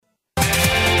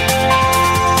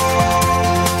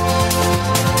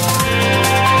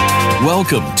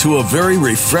Welcome to a very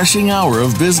refreshing hour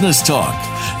of business talk.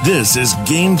 This is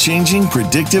Game-Changing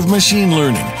Predictive Machine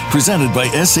Learning, presented by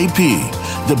SAP,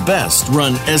 the best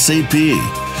run SAP.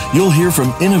 You'll hear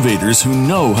from innovators who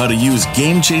know how to use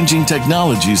game-changing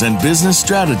technologies and business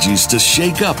strategies to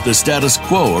shake up the status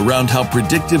quo around how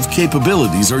predictive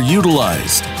capabilities are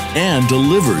utilized and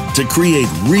delivered to create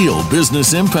real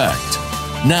business impact.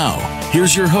 Now,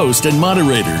 here's your host and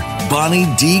moderator, Bonnie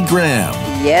D. Graham.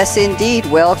 Yes, indeed.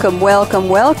 Welcome, welcome,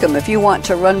 welcome. If you want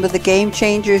to run with the game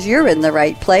changers, you're in the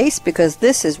right place because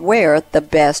this is where the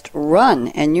best run,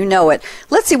 and you know it.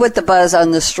 Let's see what the buzz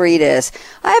on the street is.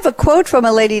 I have a quote from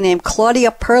a lady named Claudia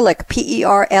Perlich,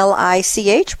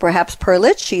 Perlich, perhaps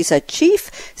Perlich. She's a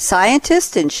chief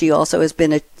scientist, and she also has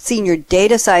been a senior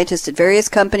data scientist at various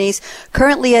companies,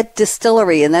 currently at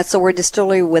Distillery, and that's the word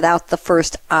distillery without the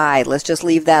first I. Let's just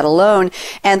leave that alone.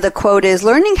 And the quote is,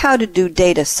 learning how to do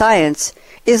data science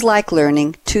is like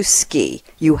learning to ski.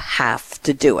 You have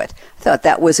to do it. I thought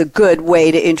that was a good way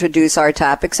to introduce our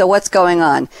topic. So what's going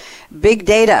on? Big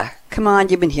data. Come on,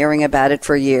 you've been hearing about it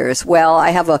for years. Well, I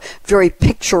have a very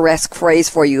picturesque phrase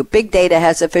for you. Big data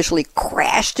has officially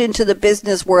crashed into the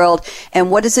business world.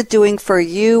 And what is it doing for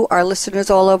you, our listeners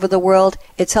all over the world?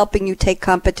 It's helping you take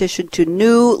competition to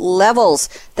new levels.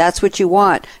 That's what you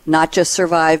want. Not just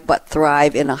survive, but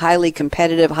thrive in a highly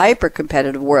competitive,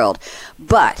 hyper-competitive world.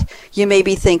 But you may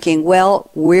be thinking, well,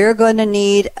 we're going to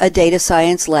need a data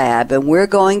science lab, and we're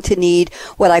going to need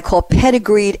what I call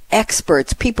pedigreed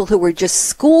experts, people who were just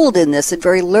schooled in this and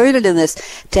very learned in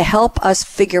this to help us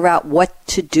figure out what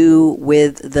to do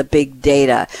with the big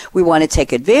data. We want to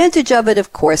take advantage of it.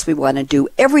 Of course, we want to do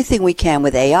everything we can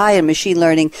with AI and machine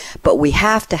learning, but we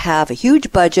have to have a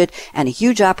huge budget and a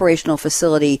huge operational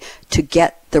facility to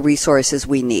get the resources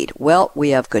we need. Well, we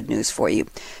have good news for you.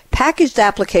 Packaged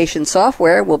application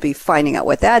software, we'll be finding out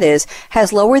what that is,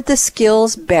 has lowered the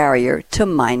skills barrier to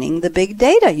mining the big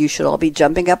data. You should all be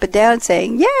jumping up and down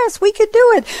saying, yes, we can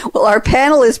do it. Well, our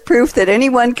panel is proof that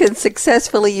anyone can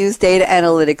successfully use data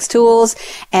analytics tools,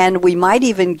 and we might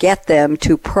even get them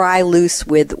to pry loose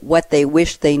with what they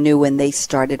wish they knew when they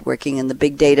started working in the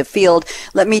big data field.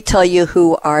 Let me tell you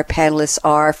who our panelists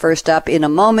are. First up, in a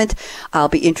moment, I'll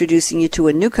be introducing you to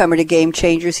a newcomer to Game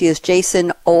Changers. He is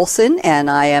Jason Olson, and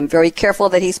I am very careful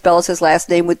that he spells his last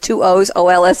name with two O's,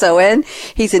 O-L-S-O-N.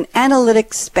 He's an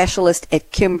analytics specialist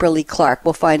at Kimberly-Clark.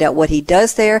 We'll find out what he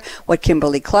does there, what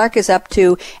Kimberly-Clark is up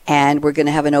to, and we're going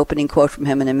to have an opening quote from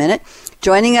him in a minute.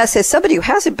 Joining us is somebody who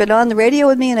hasn't been on the radio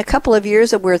with me in a couple of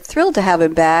years, and we're thrilled to have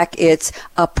him back. It's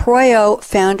Apoyo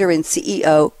founder and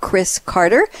CEO Chris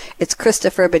Carter. It's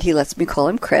Christopher, but he lets me call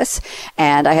him Chris.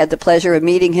 And I had the pleasure of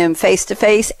meeting him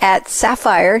face-to-face at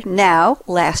Sapphire Now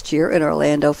last year in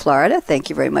Orlando, Florida. Thank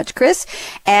you very much, Chris.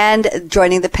 And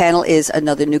joining the panel is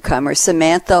another newcomer,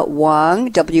 Samantha Wong,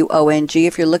 W-O-N-G,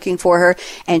 if you're looking for her.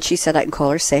 And she said I can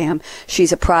call her Sam.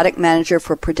 She's a product manager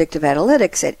for predictive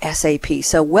analytics at SAP.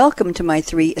 So welcome to my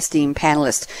three esteemed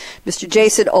panelists. Mr.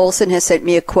 Jason Olson has sent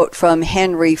me a quote from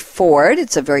Henry Ford.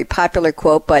 It's a very popular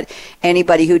quote, but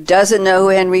anybody who doesn't know who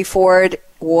Henry Ford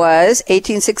was,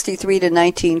 1863 to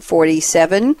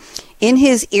 1947. In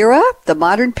his era, the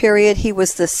modern period, he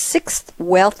was the sixth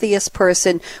wealthiest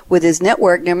person with his net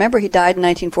worth. Now remember, he died in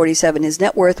 1947. His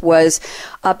net worth was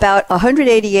about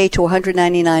 $188 to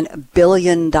 $199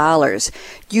 billion.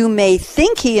 You may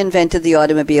think he invented the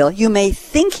automobile. You may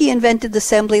think he invented the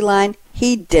assembly line.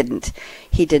 He didn't.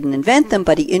 He didn't invent them,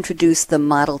 but he introduced the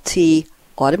Model T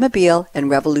automobile and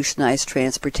revolutionized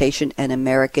transportation and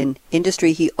American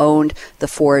industry. He owned the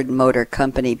Ford Motor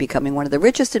Company, becoming one of the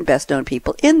richest and best known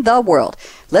people in the world.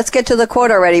 Let's get to the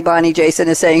quote already, Bonnie. Jason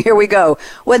is saying, here we go.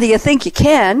 Whether you think you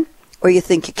can or you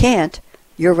think you can't,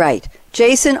 you're right.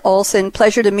 Jason Olson,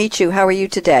 pleasure to meet you. How are you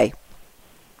today?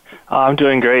 I'm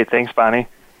doing great. Thanks, Bonnie.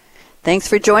 Thanks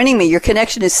for joining me. Your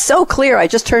connection is so clear. I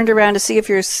just turned around to see if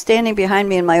you're standing behind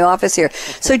me in my office here.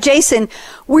 So, Jason,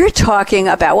 we're talking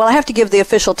about, well, I have to give the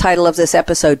official title of this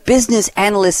episode, Business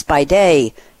Analyst by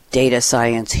Day, Data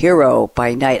Science Hero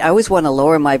by Night. I always want to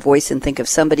lower my voice and think of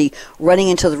somebody running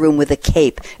into the room with a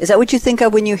cape. Is that what you think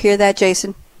of when you hear that,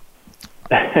 Jason?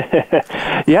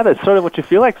 Yeah, that's sort of what you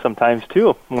feel like sometimes,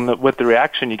 too, with the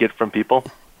reaction you get from people.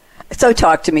 So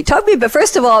talk to me. But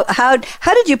first of all, how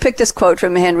did you pick this quote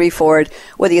from Henry Ford?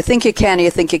 Whether you think you can or you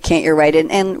think you can't, you're right.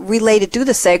 And relate it, do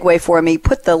the segue for me,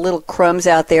 put the little crumbs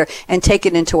out there, and take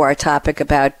it into our topic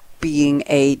about being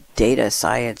a data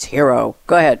science hero.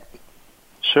 Go ahead.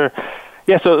 Sure.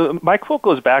 Yeah, so my quote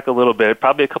goes back a little bit,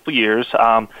 probably a couple years.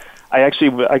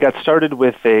 I got started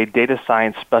with a data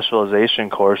science specialization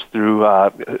course through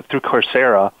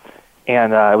Coursera.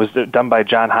 and it was done by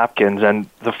Johns Hopkins. And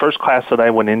the first class that I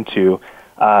went into,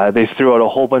 they threw out a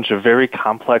whole bunch of very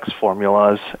complex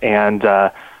formulas, and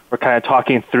we're kind of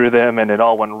talking through them, and it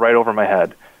all went right over my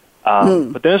head.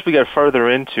 But then as we got further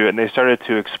into it, and they started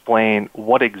to explain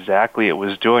what exactly it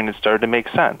was doing, it started to make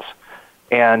sense.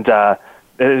 And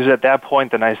it was at that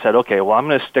point that I said, okay, well, I'm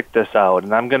going to stick this out,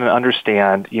 and I'm going to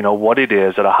understand, what it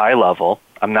is at a high level.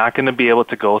 I'm not going to be able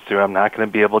to go through. I'm not going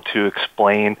to be able to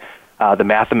explain the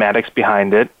mathematics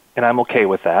behind it, and I'm okay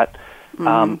with that.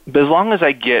 But as long as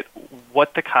I get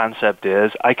what the concept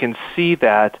is, I can see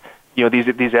that these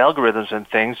algorithms and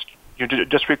things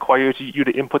just require you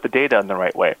to input the data in the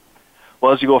right way.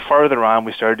 Well, as you go farther on,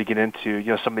 we started to get into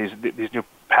some of these new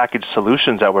package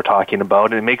solutions that we're talking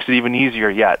about, and it makes it even easier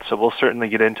yet. So we'll certainly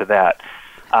get into that.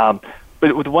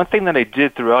 But with one thing that I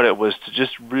did throughout it was to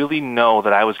just really know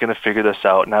that I was going to figure this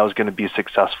out and I was going to be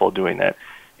successful doing it.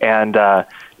 And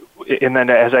then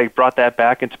as I brought that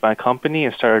back into my company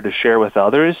and started to share with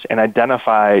others and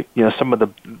identify some of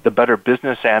the better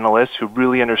business analysts who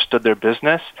really understood their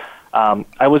business,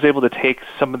 I was able to take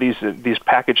some of these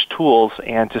packaged tools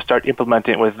and to start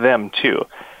implementing it with them too.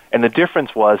 And the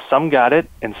difference was some got it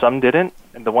and some didn't,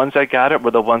 and the ones that got it were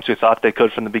the ones who thought they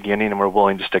could from the beginning and were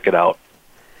willing to stick it out.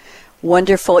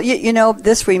 Wonderful.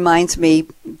 This reminds me,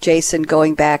 Jason,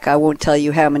 going back, I won't tell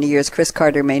you how many years. Chris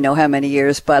Carter may know how many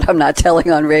years, but I'm not telling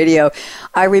on radio.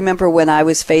 I remember when I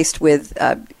was faced with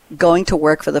going to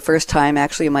work for the first time,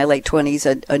 actually in my late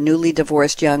 20s, a newly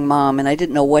divorced young mom, and I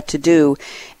didn't know what to do.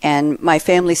 And my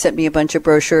family sent me a bunch of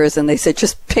brochures, and they said,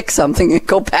 just pick something and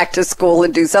go back to school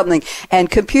and do something.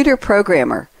 And computer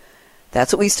programmer,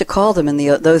 that's what we used to call them in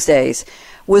those days,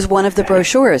 was one of the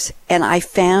brochures. And I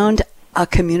found a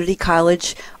community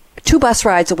college 2 bus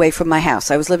rides away from my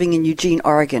house. I was living in Eugene,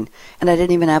 Oregon, and I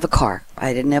didn't even have a car.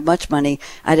 I didn't have much money.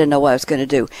 I didn't know what I was going to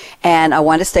do. And I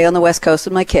wanted to stay on the West Coast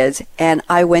with my kids. And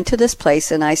I went to this place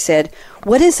and I said,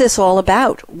 what is this all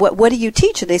about? What do you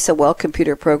teach? And they said, well,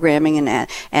 computer programming and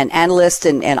analyst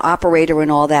and operator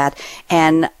and all that.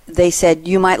 And they said,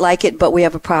 you might like it, but we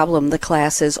have a problem. The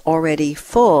class is already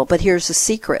full. But here's the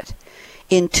secret.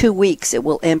 In 2 weeks, it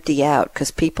will empty out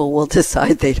because people will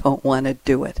decide they don't want to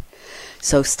do it.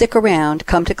 So stick around,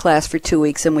 come to class for 2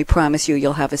 weeks, and we promise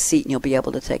you'll have a seat and you'll be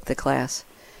able to take the class.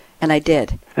 And I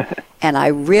did. And I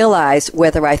realized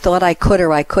whether I thought I could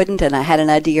or I couldn't, and I had an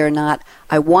idea or not,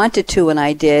 I wanted to and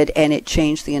I did, and it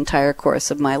changed the entire course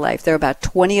of my life. There were about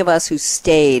 20 of us who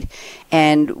stayed,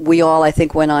 and we all, I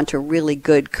think, went on to really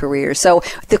good careers. So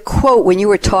the quote, when you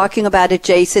were talking about it,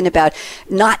 Jason, about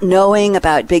not knowing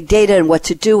about big data and what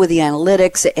to do with the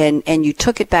analytics, and you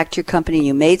took it back to your company and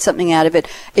you made something out of it,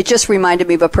 it just reminded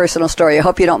me of a personal story. I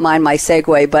hope you don't mind my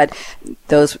segue, but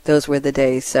those were the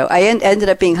days. So I ended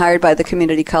up being hired by the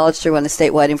community college to run a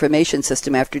statewide information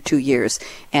system after 2 years,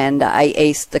 and I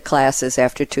aced the classes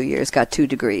after 2 years, got 2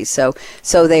 degrees. So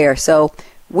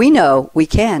we know we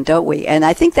can, don't we? And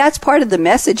I think that's part of the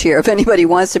message here. If anybody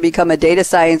wants to become a data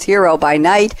science hero by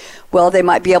night, well, they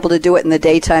might be able to do it in the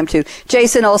daytime too.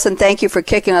 Jason Olson, thank you for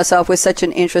kicking us off with such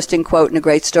an interesting quote and a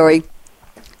great story.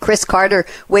 Chris Carter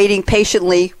waiting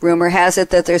patiently. Rumor has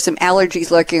it that there's some allergies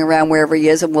lurking around wherever he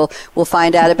is, and we'll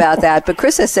find out about that. But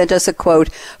Chris has sent us a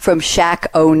quote from Shaq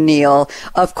O'Neal.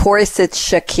 Of course, it's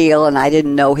Shaquille, and I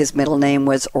didn't know his middle name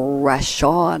was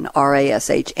Rashawn,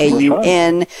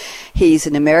 R-A-S-H-A-U-N. He's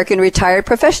an American retired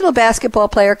professional basketball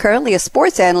player, currently a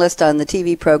sports analyst on the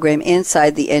TV program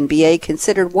Inside the NBA,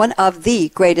 considered one of the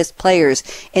greatest players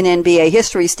in NBA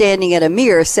history, standing at a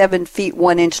mere 7 feet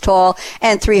 1 inch tall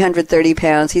and 330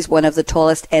 pounds. He's one of the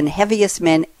tallest and heaviest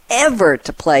men ever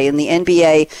to play in the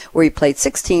NBA, where he played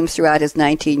 6 teams throughout his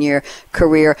 19-year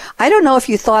career. I don't know if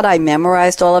you thought I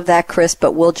memorized all of that, Chris,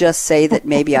 but we'll just say that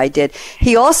maybe I did.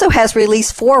 He also has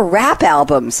released 4 rap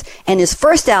albums, and his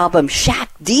first album, Shaq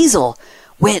Diesel,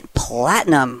 went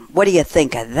platinum. What do you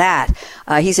think of that?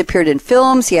 He's appeared in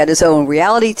films. He had his own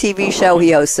reality TV show.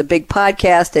 He hosts a big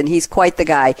podcast, and he's quite the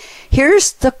guy.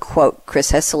 Here's the quote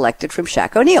Chris has selected from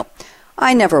Shaq O'Neal.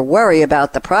 I never worry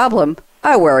about the problem.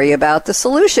 I worry about the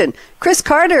solution. Chris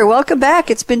Carter, welcome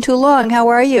back. It's been too long. How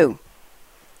are you?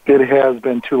 It has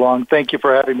been too long. Thank you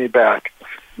for having me back.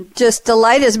 Just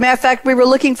delighted. As a matter of fact, we were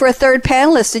looking for a third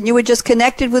panelist, and you had just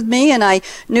connected with me, and I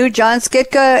knew John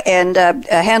Skitka and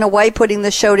Hannah White putting the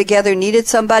show together needed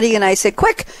somebody, and I said,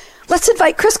 quick, let's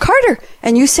invite Chris Carter.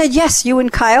 And you said yes, you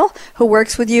and Kyle, who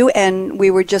works with you, and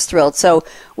we were just thrilled. So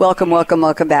welcome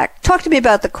back. Talk to me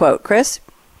about the quote, Chris.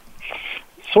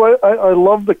 So I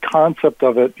love the concept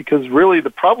of it, because really the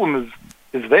problem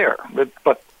is there.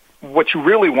 But what you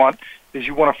really want is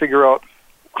you want to figure out,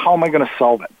 how am I going to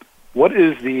solve it? What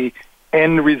is the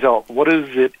end result? What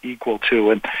is it equal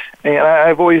to? And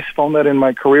I've always found that in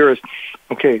my career is,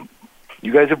 okay,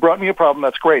 you guys have brought me a problem,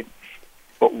 that's great.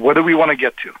 But what do we want to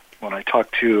get to? When I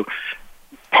talk to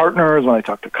partners, when I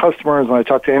talk to customers, when I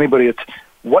talk to anybody, it's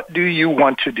what do you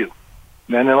want to do?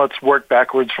 And then let's work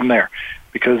backwards from there.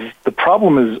 Because the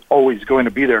problem is always going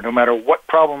to be there, no matter what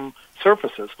problem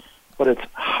surfaces. But it's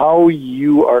how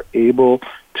you are able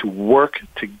to work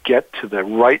to get to the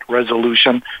right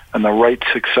resolution and the right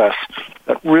success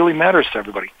that really matters to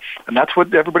everybody. And that's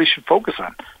what everybody should focus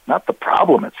on, not the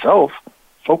problem itself.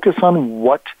 Focus on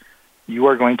what you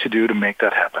are going to do to make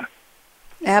that happen.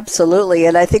 Absolutely.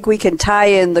 And I think we can tie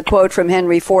in the quote from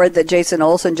Henry Ford that Jason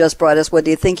Olson just brought us, whether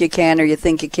you think you can or you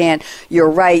think you can't, you're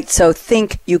right. So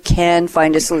think you can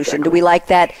find a solution. Exactly. Do we like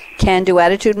that can-do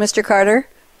attitude, Mr. Carter?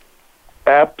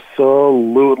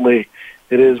 Absolutely.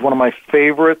 It is one of my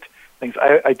favorite things.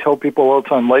 I tell people all the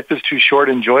time, life is too short,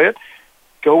 enjoy it.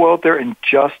 Go out there and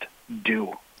just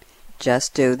do.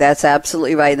 Just do. That's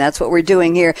absolutely right. And that's what we're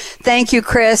doing here. Thank you,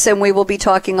 Chris. And we will be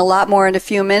talking a lot more in a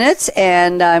few minutes.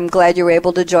 And I'm glad you were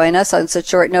able to join us on such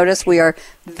short notice. We are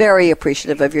very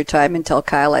appreciative of your time. And tell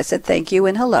Kyle I said thank you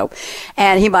and hello.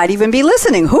 And he might even be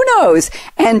listening. Who knows?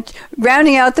 And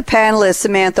rounding out the panelists,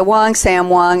 Samantha Wong, Sam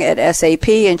Wong at SAP.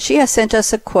 And she has sent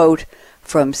us a quote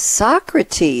from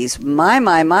Socrates.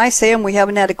 My, Sam, we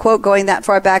haven't had a quote going that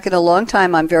far back in a long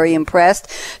time. I'm very impressed.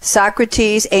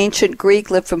 Socrates, ancient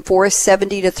Greek, lived from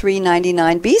 470 to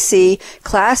 399 BC.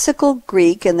 Classical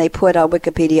Greek, and they put on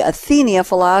Wikipedia, Athenia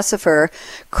philosopher,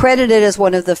 credited as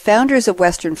one of the founders of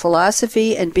Western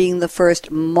philosophy and being the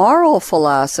first moral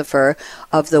philosopher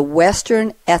of the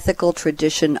Western ethical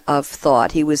tradition of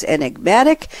thought. He was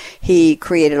enigmatic. He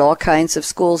created all kinds of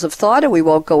schools of thought, and we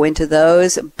won't go into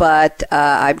those, but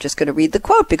I'm just going to read the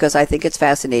quote because I think it's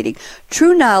fascinating.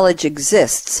 True knowledge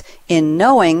exists in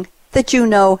knowing that you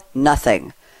know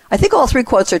nothing. I think all three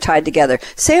quotes are tied together.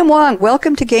 Sam Wong,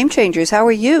 welcome to Game Changers. How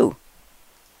are you?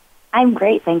 I'm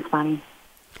great. Thanks, Bonnie.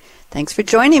 Thanks for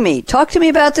joining me. Talk to me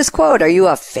about this quote. Are you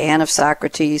a fan of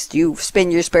Socrates? Do you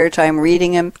spend your spare time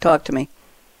reading him? Talk to me.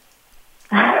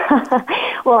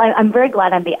 Well, I'm very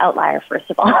glad I'm the outlier,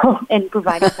 first of all, in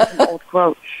providing such an old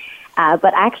quote.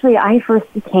 But actually, I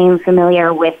first became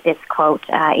familiar with this quote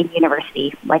in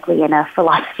university, likely in a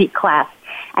philosophy class,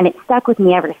 and it stuck with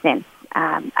me ever since.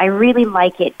 I really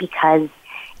like it because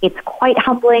it's quite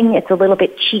humbling, it's a little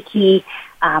bit cheeky,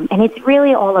 and it's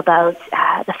really all about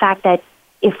the fact that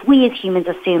if we as humans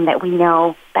assume that we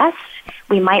know best,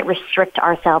 we might restrict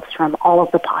ourselves from all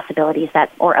of the possibilities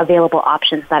or available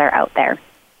options that are out there.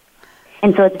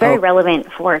 And so it's very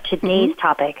relevant for today's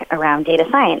topic around data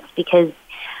science, because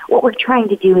what we're trying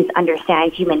to do is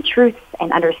understand human truths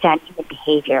and understand human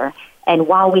behavior. And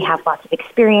while we have lots of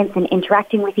experience in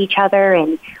interacting with each other,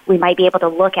 and we might be able to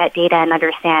look at data and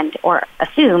understand or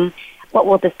assume what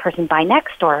will this person buy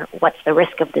next, or what's the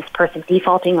risk of this person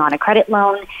defaulting on a credit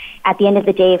loan, at the end of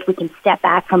the day, if we can step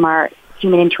back from our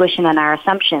human intuition and our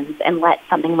assumptions and let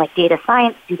something like data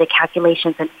science do the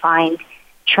calculations and find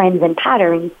trends and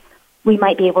patterns, we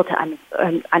might be able to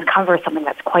uncover something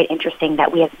that's quite interesting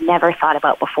that we have never thought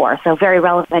about before. So very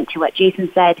relevant to what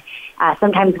Jason said.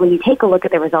 Sometimes when you take a look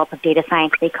at the results of data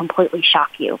science, they completely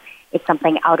shock you. It's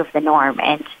something out of the norm.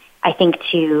 And I think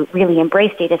to really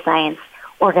embrace data science,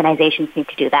 organizations need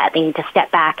to do that. They need to step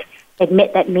back,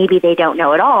 admit that maybe they don't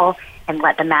know it all, and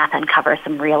let the math uncover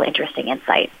some real interesting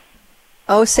insight.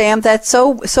 Oh, Sam, that's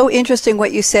so interesting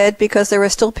what you said, because there are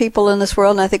still people in this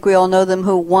world, and I think we all know them,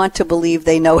 who want to believe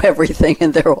they know everything,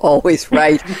 and they're always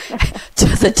right to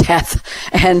the death.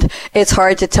 And it's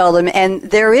hard to tell them. And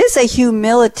there is a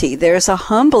humility. There's a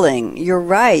humbling. You're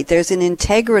right. There's an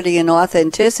integrity and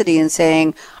authenticity in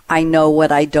saying, I know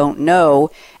what I don't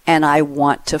know, and I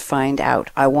want to find out.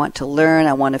 I want to learn.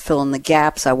 I want to fill in the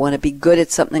gaps. I want to be good at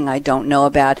something I don't know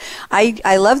about.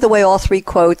 I love the way all three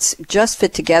quotes just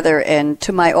fit together. And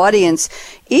to my audience,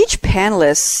 each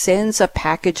panelist sends a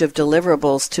package of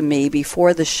deliverables to me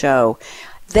before the show.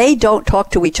 They don't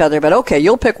talk to each other, but okay,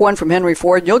 you'll pick one from Henry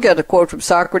Ford, and you'll get a quote from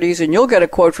Socrates, and you'll get a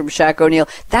quote from Shaq O'Neal.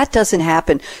 That doesn't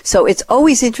happen. So it's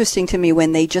always interesting to me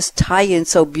when they just tie in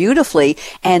so beautifully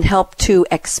and help to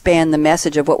expand the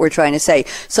message of what we're trying to say.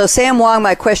 So Sam Wong,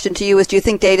 my question to you is, do you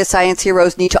think data science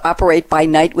heroes need to operate by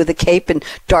night with a cape and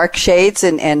dark shades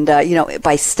and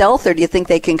by stealth, or do you think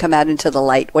they can come out into the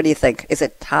light? What do you think? Is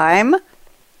it time?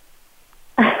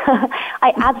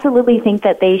 I absolutely think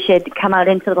that they should come out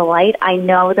into the light. I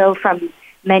know, though, from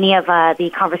many of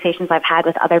the conversations I've had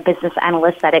with other business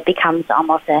analysts that it becomes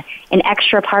almost an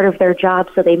extra part of their job,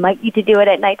 so they might need to do it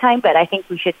at nighttime, but I think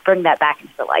we should bring that back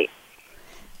into the light.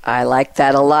 I like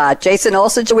that a lot. Jason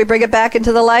Olson, should we bring it back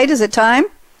into the light? Is it time?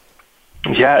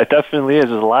 Yeah, it definitely is.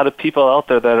 There's a lot of people out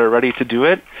there that are ready to do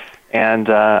it, and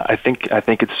I think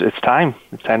it's time.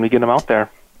 It's time to get them out there.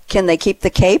 Can they keep the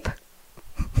cape?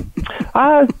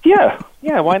 Yeah,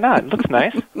 why not? It looks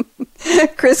nice.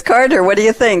 Chris Carter, what do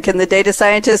you think? Can the data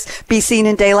scientists be seen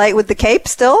in daylight with the cape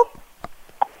still?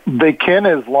 They can,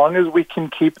 as long as we can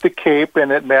keep the cape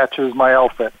and it matches my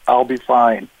outfit. I'll be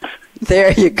fine.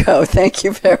 There you go. Thank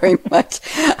you very much.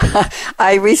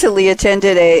 I recently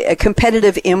attended a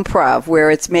competitive improv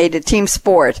where it's made a team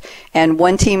sport, and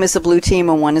one team is the blue team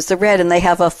and one is the red, and they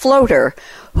have a floater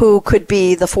who could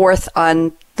be the fourth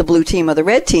on the blue team or the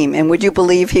red team. And would you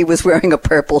believe he was wearing a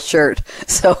purple shirt?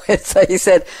 So he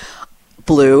said,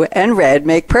 blue and red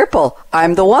make purple.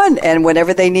 I'm the one. And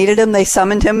whenever they needed him, they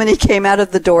summoned him, and he came out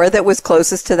of the door that was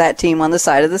closest to that team on the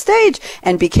side of the stage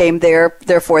and became their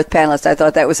fourth panelist. I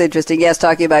thought that was interesting. Yes,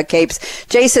 talking about capes.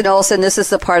 Jason Olson, this is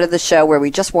the part of the show where we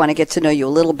just want to get to know you a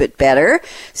little bit better.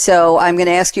 So I'm going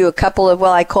to ask you a couple of,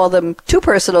 I call them two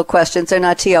personal questions. They're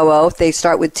not TOO. They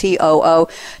start with TOO.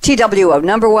 TWO.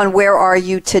 Number one, where are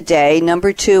you today?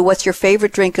 Number two, what's your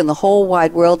favorite drink in the whole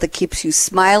wide world that keeps you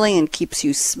smiling and keeps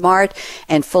you smart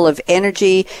and full of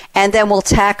energy? And then we'll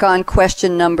tack on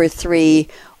question number three.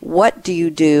 What do you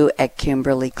do at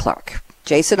Kimberly-Clark?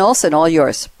 Jason Olson, all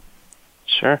yours.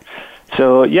 Sure.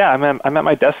 So, yeah, I'm at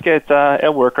my desk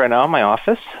at work right now in my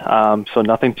office, so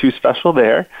nothing too special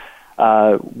there.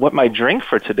 What my drink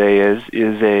for today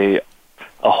is a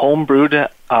home-brewed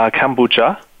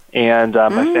kombucha, and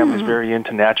my family's very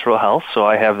into natural health, so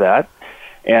I have that.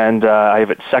 And I have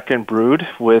it second fermented,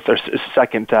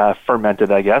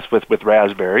 I guess, with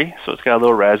raspberry. So it's got a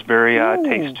little raspberry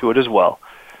taste to it as well.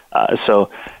 So,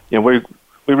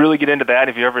 we really get into that.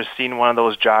 If you've ever seen one of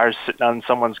those jars sitting on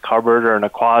someone's cupboard or in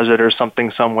a closet or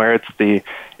something somewhere, it's the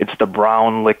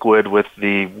brown liquid with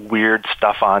the weird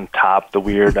stuff on top, the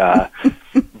weird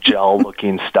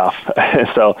gel-looking stuff.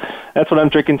 So that's what I'm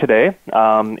drinking today.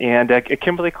 And at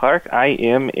Kimberly-Clark, I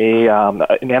am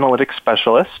an analytics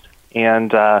specialist.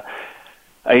 And I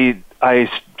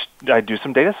do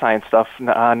some data science stuff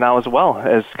now as well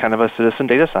as kind of a citizen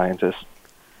data scientist.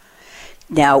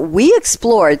 Now, we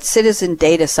explored citizen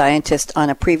data scientist on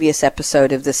a previous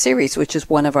episode of the series, which is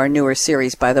one of our newer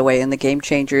series, by the way, in the Game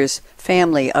Changers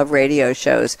family of radio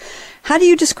shows. How do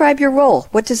you describe your role?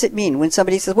 What does it mean when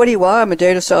somebody says,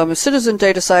 I'm a citizen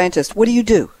data scientist. What do you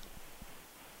do?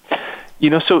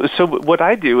 So what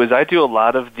I do is I do a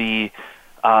lot of the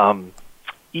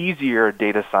easier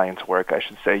data science work, I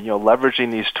should say,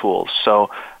 leveraging these tools. So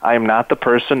I'm not the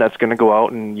person that's going to go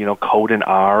out and, code in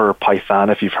R or Python.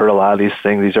 If you've heard a lot of these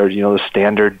things, these are, the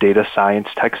standard data science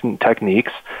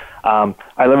techniques. I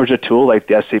leverage a tool like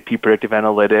the SAP Predictive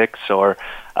Analytics or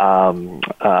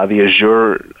the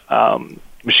Azure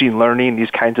machine learning,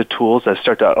 these kinds of tools that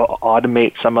start to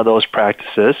automate some of those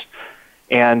practices.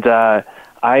 And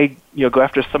I go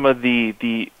after some of the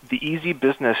easy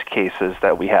business cases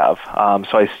that we have.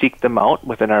 So I seek them out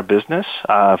within our business,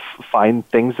 find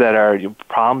things that are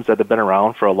problems that have been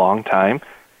around for a long time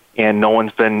and no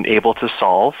one's been able to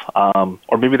solve,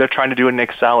 or maybe they're trying to do it in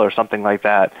Excel or something like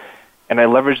that. And I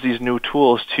leverage these new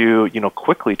tools to,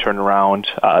 quickly turn around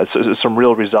some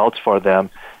real results for them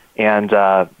and,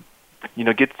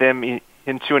 get them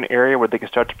into an area where they can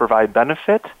start to provide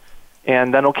benefit.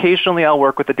 And then occasionally I'll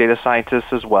work with the data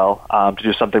scientists as well to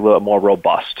do something a little more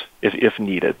robust if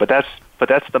needed. But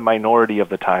that's the minority of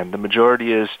the time. The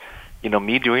majority is,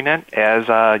 me doing it as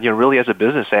really as a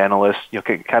business analyst,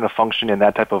 can kind of function in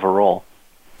that type of a role.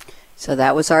 So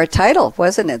that was our title,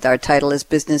 wasn't it? Our title is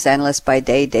Business Analyst by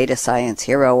Day, Data Science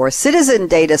Hero, or Citizen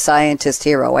Data Scientist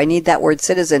Hero. I need that word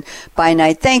citizen by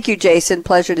night. Thank you, Jason.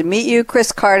 Pleasure to meet you.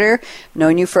 Chris Carter,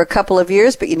 known you for a couple of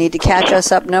years, but you need to catch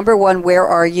us up. Number one, where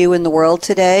are you in the world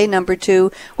today? Number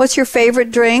two, what's your favorite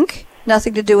drink?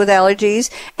 Nothing to do with allergies.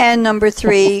 And number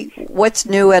three, what's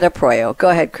new at Aproyo?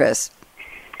 Go ahead, Chris.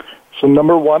 So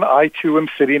number one, I too am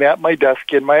sitting at my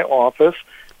desk in my office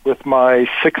with my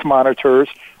 6 monitors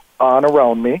on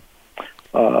around me.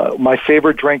 My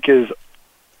favorite drink is,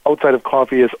 outside of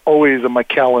coffee, is always a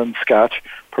Macallan Scotch,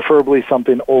 preferably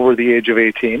something over the age of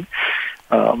 18.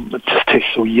 It just tastes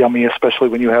so yummy, especially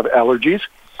when you have allergies.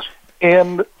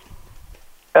 And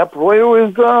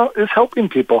Aproyo is helping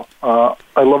people. I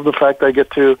love the fact I get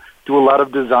to do a lot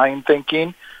of design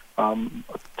thinking, a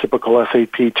typical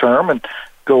SAP term, and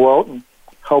go out and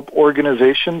help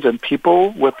organizations and people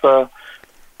with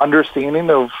understanding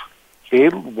of, hey,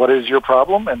 what is your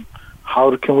problem and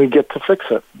how can we get to fix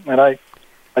it? And I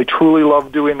truly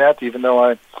love doing that, even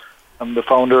though I'm the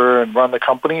founder and run the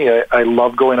company. I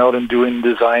love going out and doing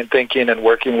design thinking and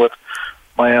working with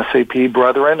my SAP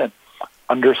brethren and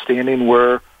understanding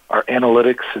where our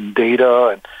analytics and data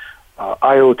and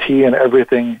IoT and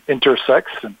everything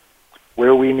intersects and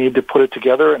where we need to put it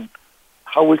together and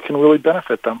how we can really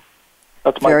benefit them.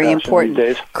 That's my very passion important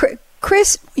these days.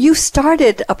 Chris, you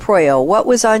started Apoyo. What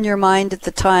was on your mind at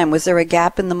the time? Was there a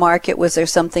gap in the market? Was there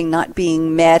something not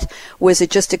being met? Was it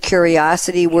just a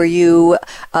curiosity? Were you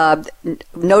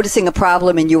noticing a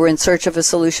problem and you were in search of a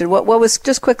solution? What was,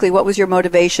 just quickly, what was your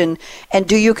motivation? And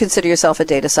do you consider yourself a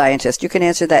data scientist? You can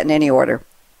answer that in any order.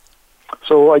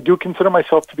 So I do consider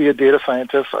myself to be a data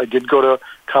scientist. I did go to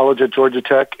college at Georgia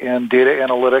Tech, and data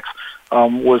analytics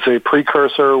was a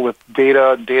precursor with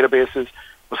data and databases.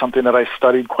 Was something that I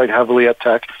studied quite heavily at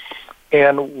Tech.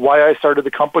 And why I started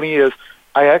the company is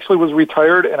I actually was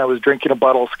retired and I was drinking a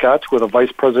bottle of scotch with a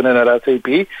vice president at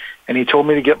SAP, and he told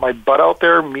me to get my butt out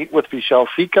there, meet with Vishal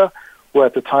Sikka, who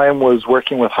at the time was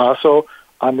working with Hasso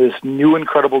on this new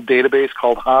incredible database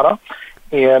called HANA,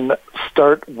 and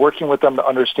start working with them to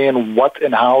understand what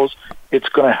and how it's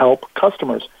going to help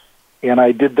customers. And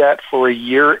I did that for a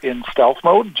year in stealth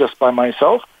mode just by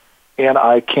myself, and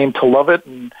I came to love it.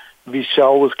 And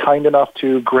Vishal was kind enough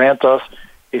to grant us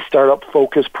a startup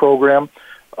focus program,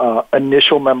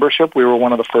 initial membership. We were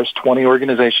one of the first 20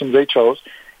 organizations they chose,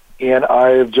 and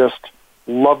I've just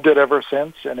loved it ever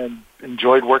since and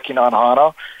enjoyed working on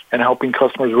HANA and helping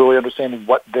customers really understand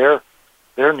what their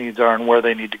needs are and where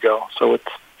they need to go. So it's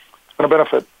been a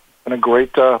benefit, been a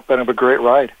great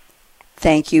ride.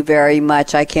 Thank you very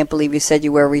much. I can't believe you said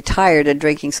you were retired and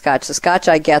drinking scotch. The scotch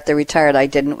I get, the retired I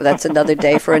didn't. That's another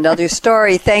day for another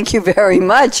story. Thank you very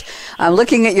much. I'm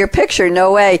looking at your picture.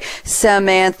 No way.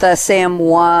 Samantha, Sam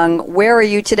Wong, where are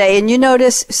you today? And you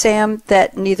notice, Sam,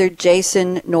 that neither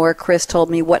Jason nor Chris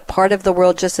told me what part of the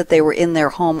world, just that they were in their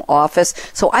home office.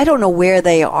 So I don't know where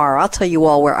they are. I'll tell you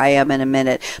all where I am in a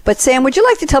minute. But Sam, would you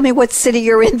like to tell me what city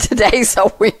you're in today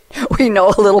so we know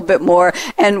a little bit more?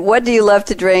 And what do you love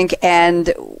to drink? And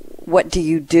what do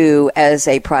you do as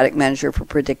a product manager for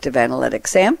predictive analytics?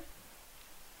 Sam?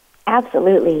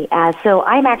 Absolutely. So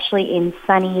I'm actually in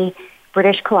sunny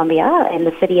British Columbia in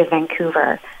the city of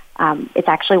Vancouver. It's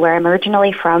actually where I'm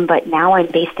originally from, but now I'm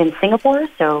based in Singapore.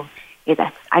 So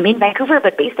I'm in Vancouver,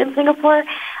 but based in Singapore.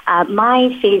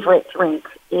 My favorite drink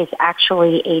is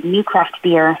actually a new craft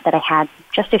beer that I had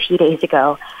just a few days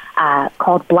ago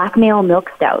called Blackmail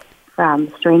Milk Stout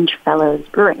from Strange Fellows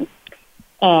Brewing.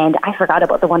 And I forgot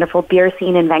about the wonderful beer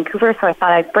scene in Vancouver, so I thought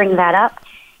I'd bring that up.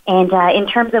 And in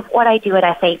terms of what I do at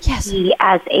SAP,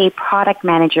 as a product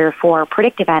manager for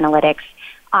predictive analytics,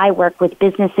 I work with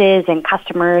businesses and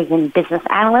customers and business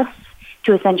analysts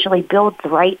to essentially build the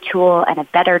right tool and a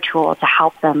better tool to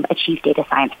help them achieve data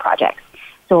science projects.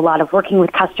 So a lot of working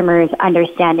with customers,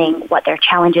 understanding what their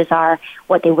challenges are,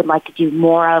 what they would like to do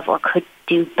more of or could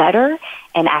do better,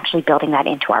 and actually building that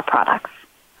into our products.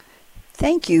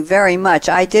 Thank you very much.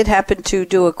 I did happen to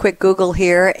do a quick Google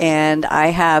here, and I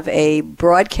have a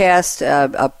broadcast,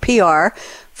 a PR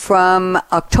from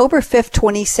October 5th,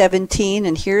 2017,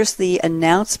 and here's the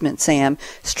announcement, Sam.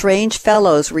 Strange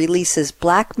Fellows releases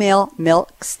Blackmail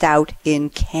Milk Stout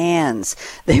in cans.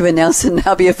 They've announced it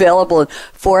now be available in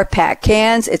 4-pack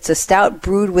cans. It's a stout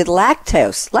brewed with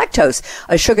lactose,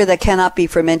 a sugar that cannot be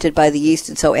fermented by the yeast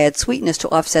and so adds sweetness to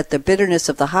offset the bitterness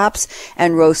of the hops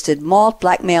and roasted malt.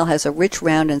 Blackmail has a rich,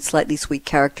 round, and slightly sweet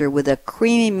character with a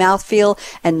creamy mouthfeel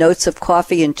and notes of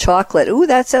coffee and chocolate. Ooh,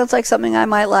 that sounds like something I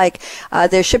might like.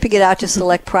 They're shipping it out to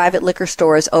select private liquor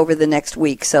stores over the next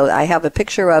week. So I have a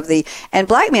picture of and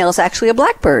Blackmail is actually a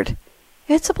blackbird.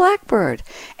 It's a blackbird.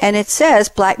 And it says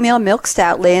Blackmail Milk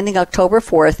Stout landing October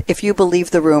 4th, if you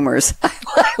believe the rumors.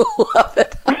 I love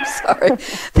it. I'm sorry.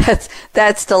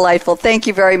 That's delightful. Thank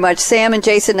you very much. Sam and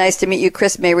Jason, nice to meet you.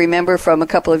 Chris may remember from a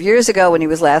couple of years ago when he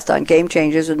was last on Game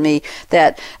Changers with me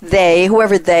that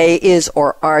whoever they is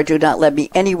or are, do not let me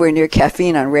anywhere near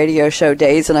caffeine on radio show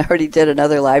days. And I heard he did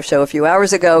another live show a few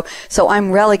hours ago. So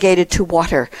I'm relegated to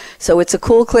water. So it's a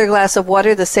cool, clear glass of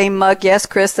water, the same mug, yes,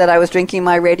 Chris, that I was drinking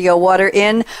my radio water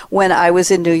in when I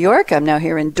was in New York. I'm now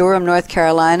here in Durham, North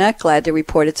Carolina. Glad to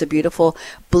report it's a beautiful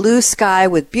blue sky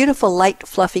with beautiful light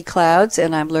fluffy clouds,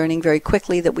 and I'm learning very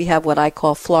quickly that we have what I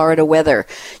call Florida weather.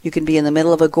 You can be in the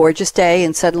middle of a gorgeous day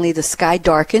and suddenly the sky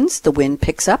darkens, the wind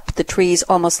picks up, the trees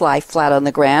almost lie flat on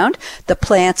the ground, the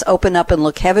plants open up and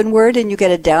look heavenward, and you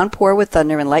get a downpour with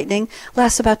thunder and lightning.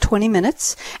 Lasts about 20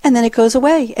 minutes, and then it goes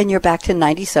away, and you're back to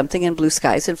 90-something and blue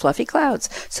skies and fluffy clouds.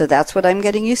 So that's what I'm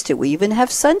getting used to. We even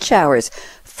have sun showers.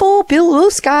 Full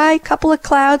blue sky, couple of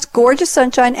clouds, gorgeous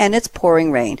sunshine, and it's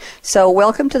pouring rain. So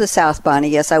welcome to the South, Bonnie.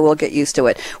 Yes, I will get used to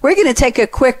it. We're going to take a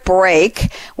quick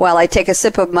break while I take a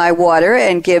sip of my water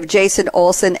and give Jason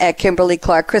Olson at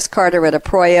Kimberly-Clark, Chris Carter at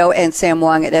Aproyo, and Sam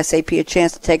Wong at SAP a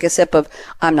chance to take a sip of,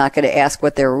 I'm not going to ask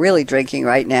what they're really drinking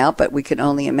right now, but we can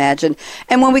only imagine.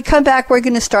 And when we come back, we're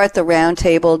going to start the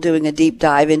roundtable doing a deep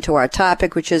dive into our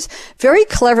topic, which is very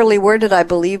cleverly worded, I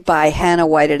believe, by Hannah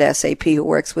White at SAP, who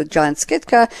works with John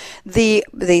Skitka,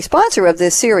 the sponsor of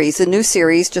this series, the new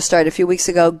series just started a few weeks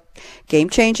ago, Game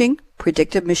Changing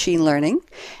Predictive Machine Learning.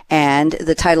 And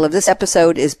the title of this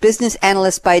episode is Business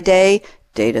Analyst by Day,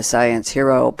 Data Science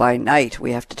Hero by Night.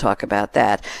 We have to talk about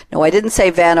that. No, I didn't say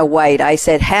Vanna White. I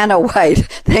said Hannah White.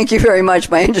 Thank you very much.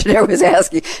 My engineer was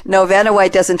asking. No, Vanna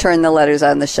White doesn't turn the letters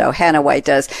on the show. Hannah White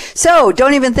does. So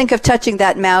don't even think of touching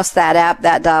that mouse, that app,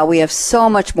 that dial. We have so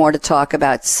much more to talk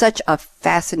about. Such a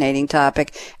fascinating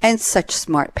topic and such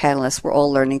smart panelists. We're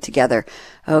all learning together.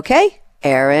 Okay,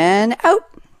 Aaron out.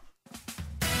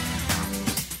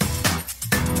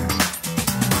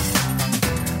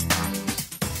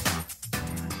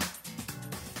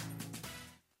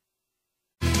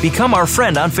 Become our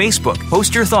friend on Facebook.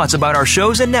 Post your thoughts about our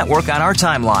shows and network on our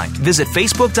timeline. Visit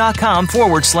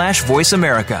facebook.com/Voice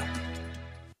America.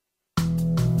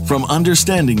 From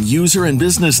understanding user and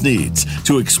business needs,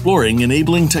 to exploring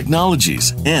enabling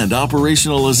technologies and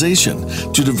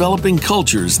operationalization, to developing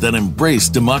cultures that embrace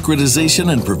democratization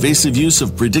and pervasive use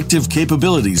of predictive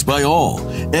capabilities by all,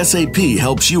 SAP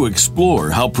helps you explore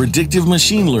how predictive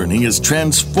machine learning is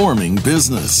transforming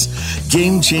business.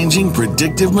 Game-changing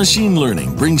predictive machine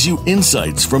learning brings you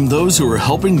insights from those who are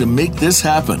helping to make this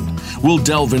happen. We'll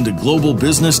delve into global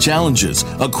business challenges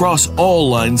across all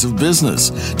lines of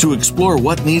business to explore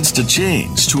what needs to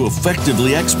change to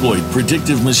effectively exploit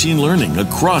predictive machine learning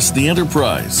across the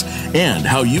enterprise, and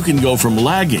how you can go from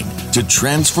lagging to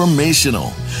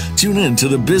transformational. Tune in to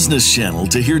the Business Channel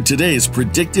to hear today's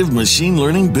predictive machine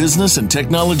learning business and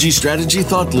technology strategy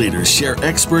thought leaders share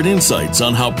expert insights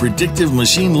on how predictive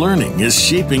machine learning is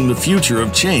shaping the future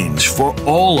of change for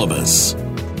all of us.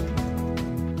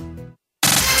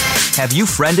 Have you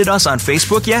friended us on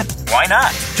Facebook yet? Why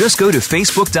not? Just go to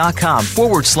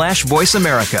facebook.com/Voice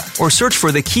America or search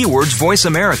for the keywords Voice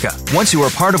America. Once you are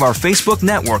part of our Facebook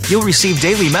network, you'll receive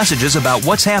daily messages about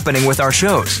what's happening with our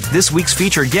shows, this week's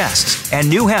featured guests, and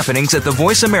new happenings at the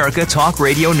Voice America Talk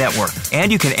Radio Network. And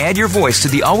you can add your voice to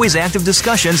the always active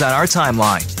discussions on our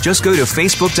timeline. Just go to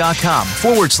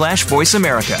facebook.com/Voice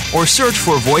America or search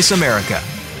for Voice America.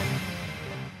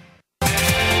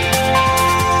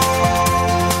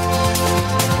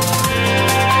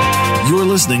 You're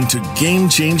listening to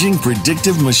Game-Changing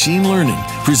Predictive Machine Learning,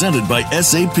 presented by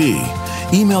SAP.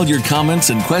 Email your comments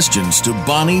and questions to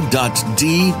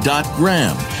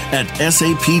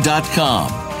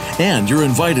bonnie.d.graham@sap.com. And you're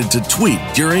invited to tweet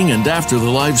during and after the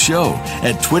live show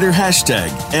at Twitter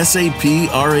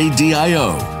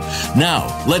 #SAPRADIO.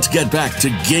 Now, let's get back to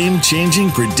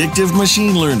Game-Changing Predictive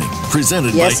Machine Learning,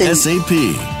 presented by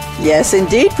SAP. Yes,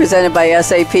 indeed, presented by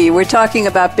SAP. We're talking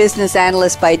about Business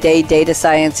Analyst by Day, Data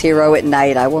Science Hero at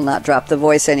Night. I will not drop the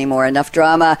voice anymore. Enough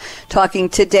drama. Talking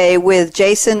today with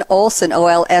Jason Olson,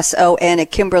 OLSON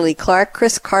at Kimberly-Clark,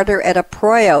 Chris Carter at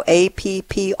Aproyo,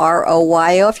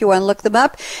 APPROYO, if you want to look them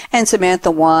up, and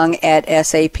Samantha Wong at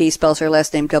SAP, spells her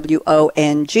last name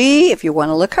WONG, if you want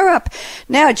to look her up.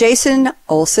 Now, Jason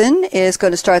Olson is going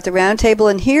to start the roundtable,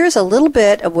 and here's a little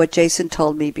bit of what Jason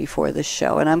told me before the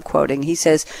show, and I'm quoting. He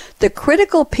says, the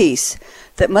critical piece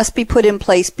that must be put in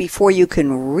place before you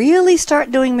can really start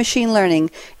doing machine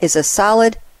learning is a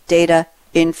solid data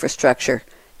infrastructure.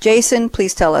 Jason,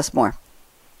 please tell us more.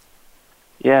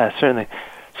 Yeah, certainly.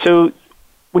 So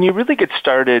when you really get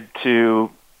started to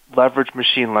leverage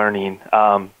machine learning,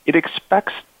 it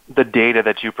expects the data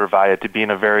that you provide to be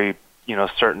in a very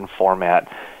certain format.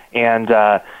 And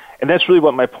that's really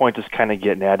what my point is kind of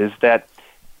getting at, is that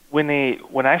when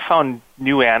I found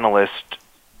new analysts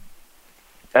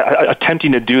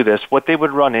attempting to do this, what they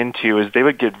would run into is they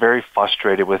would get very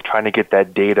frustrated with trying to get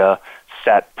that data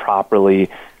set properly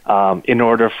in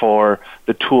order for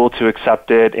the tool to accept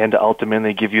it and to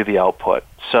ultimately give you the output.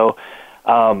 So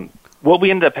what we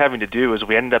ended up having to do is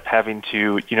we ended up having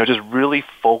to just really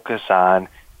focus on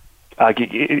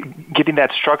getting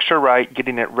that structure right,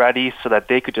 getting it ready so that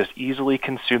they could just easily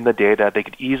consume the data. They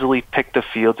could easily pick the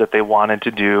fields that they wanted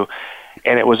to do,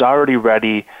 and it was already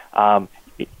ready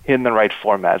in the right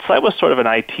format. So that was sort of an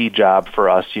IT job for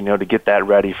us, to get that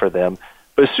ready for them.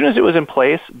 But as soon as it was in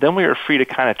place, then we were free to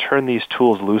kind of turn these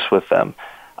tools loose with them.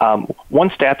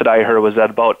 One stat that I heard was that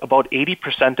about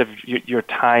 80% of your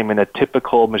time in a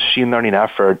typical machine learning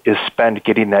effort is spent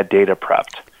getting that data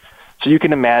prepped. So you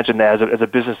can imagine that as a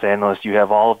business analyst, you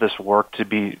have all of this work to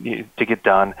get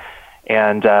done,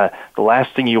 And the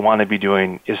last thing you want to be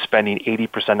doing is spending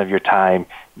 80% of your time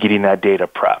getting that data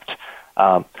prepped.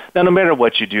 Now, no matter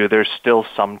what you do, there's still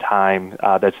some time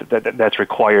that's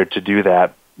required to do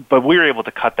that. But we were able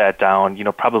to cut that down,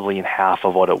 probably in half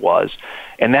of what it was.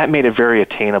 And that made it very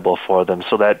attainable for them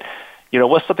so that, it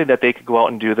was something that they could go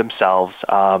out and do themselves.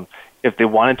 If they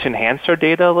wanted to enhance their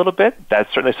data a little bit,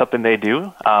 that's certainly something they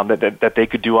do, that they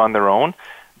could do on their own.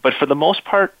 But for the most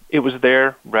part, it was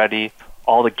there, ready.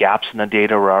 All the gaps in the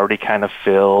data were already kind of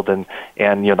filled, and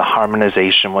the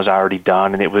harmonization was already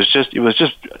done, and it was just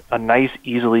a nice,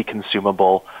 easily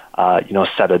consumable,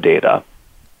 set of data.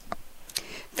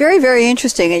 Very, very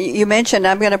interesting. You mentioned,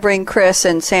 I'm going to bring Chris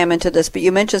and Sam into this, but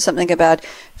you mentioned something about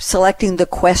selecting the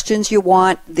questions you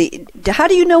want. How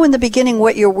do you know in the beginning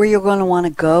where you're going to want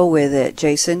to go with it,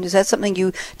 Jason? Is that something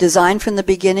you designed from the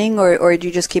beginning, or do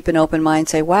you just keep an open mind and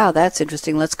say, wow, that's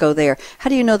interesting, let's go there? How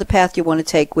do you know the path you want to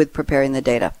take with preparing the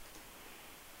data?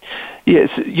 Yes,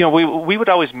 we would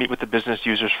always meet with the business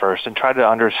users first and try to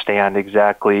understand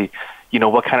exactly,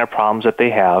 what kind of problems that they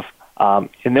have.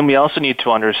 And then we also need to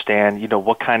understand,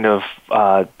 what kind of,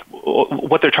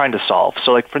 what they're trying to solve.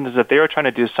 So, like, for instance, if they were trying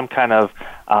to do some kind of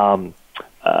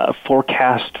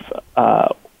forecast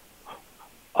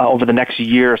over the next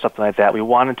year or something like that, we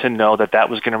wanted to know that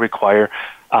was going to require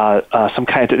some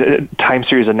kind of time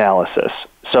series analysis.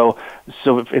 So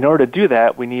in order to do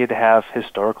that, we needed to have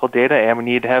historical data and we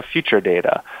needed to have future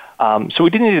data. So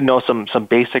we did need to know some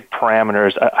basic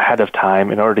parameters ahead of time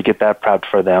in order to get that prepped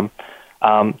for them.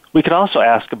 We could also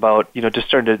ask about, just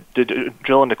starting to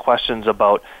drill into questions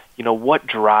about, what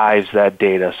drives that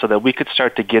data so that we could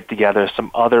start to get together some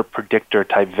other predictor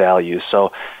type values.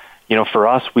 So, for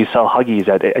us, we sell Huggies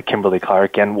at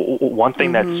Kimberly-Clark, and one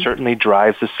thing that certainly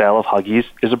drives the sale of Huggies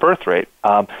is a birth rate.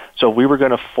 So we were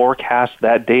going to forecast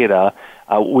that data.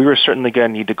 We were certainly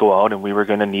going to need to go out and we were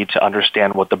going to need to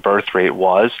understand what the birth rate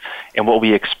was and what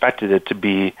we expected it to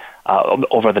be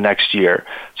over the next year.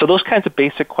 So those kinds of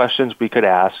basic questions we could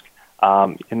ask,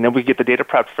 and then we get the data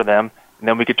prepped for them, and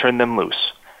then we could turn them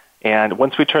loose. And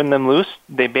once we turned them loose,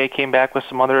 they came back with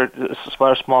some other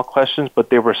small questions, but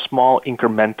they were small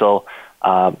incremental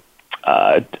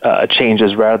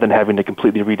changes rather than having to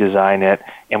completely redesign it,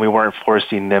 and we weren't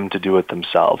forcing them to do it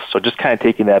themselves. So just kind of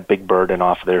taking that big burden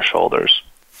off their shoulders.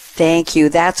 Thank you.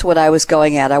 That's what I was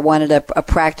going at. I wanted a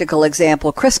practical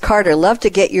example. Chris Carter, love to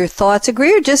get your thoughts.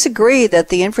 Agree or disagree that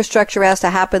the infrastructure has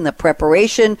to happen, the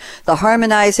preparation, the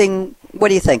harmonizing? What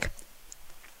do you think?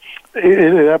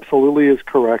 It absolutely is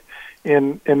correct.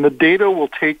 And the data will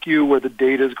take you where the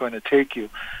data is going to take you.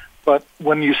 But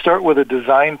when you start with a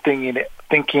design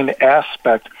thinking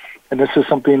aspect, and this is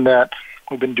something that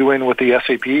we've been doing with the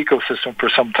SAP ecosystem for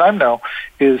some time now,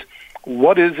 is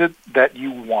what is it that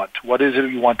you want? What is it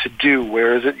you want to do?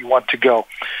 Where is it you want to go?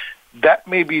 That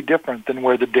may be different than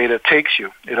where the data takes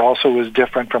you. It also is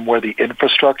different from where the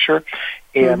infrastructure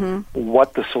and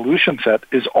what the solution set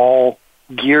is all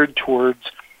geared towards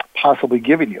possibly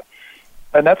giving you.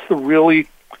 And that's the really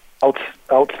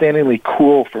outstandingly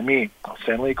cool for me.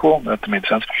 Outstandingly cool? That made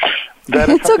sense. That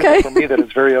is something okay. For me that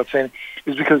is very outstanding,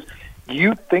 is because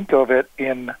you think of it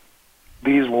in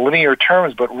these linear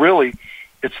terms, but really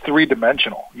it's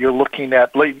three-dimensional. You're looking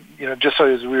at, just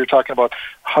as we were talking about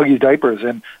Huggies diapers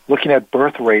and looking at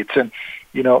birth rates, and,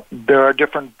 there are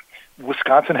different,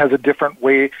 Wisconsin has a different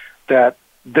way that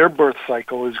their birth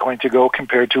cycle is going to go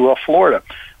compared to Florida.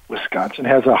 Wisconsin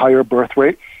has a higher birth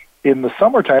rate in the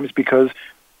summer times because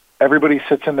everybody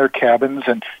sits in their cabins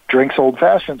and drinks Old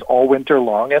Fashions all winter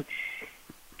long, and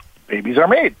babies are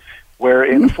made. Where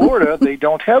in Florida, they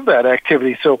don't have that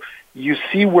activity. So you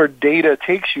see where data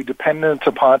takes you dependent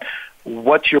upon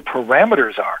what your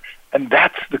parameters are. And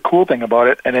that's the cool thing about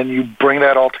it. And then you bring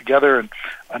that all together in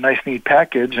a nice, neat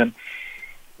package, and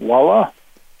voila.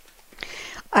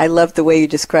 I love the way you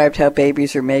described how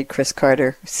babies are made, Chris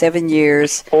Carter. 7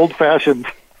 years. Old-fashioned.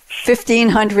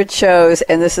 1,500 shows,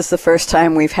 and this is the first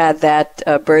time we've had that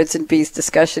birds and bees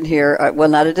discussion here. Well,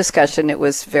 not a discussion. It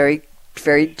was very,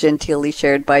 very genteelly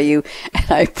shared by you,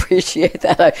 and I appreciate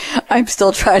that. I'm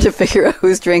still trying to figure out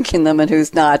who's drinking them and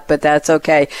who's not, but that's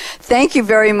okay. Thank you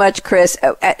very much, Chris.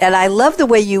 And I love the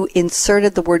way you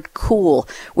inserted the word cool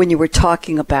when you were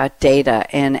talking about data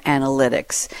and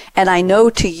analytics. And I know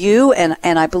to you, and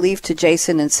I believe to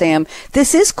Jason and Sam,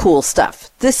 this is cool stuff.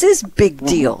 This is big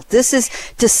deal. This is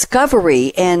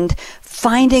discovery and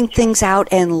finding things out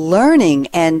and learning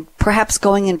and perhaps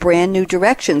going in brand new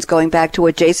directions, going back to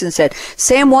what Jason said.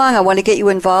 Sam Wong, I want to get you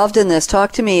involved in this.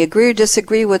 Talk to me. Agree or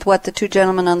disagree with what the two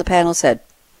gentlemen on the panel said?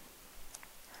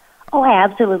 Oh, I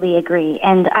absolutely agree.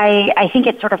 And I think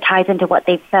it sort of ties into what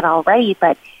they've said already,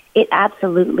 but it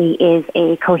absolutely is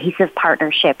a cohesive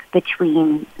partnership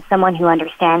between someone who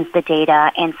understands the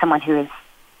data and someone who is,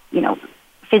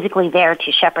 physically there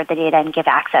to shepherd the data and give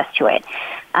access to it.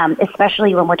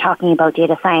 Especially when we're talking about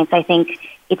data science, I think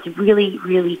it's really,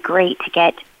 really great to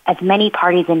get as many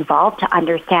parties involved to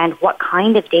understand what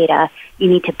kind of data you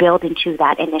need to build into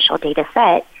that initial data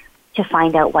set to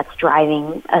find out what's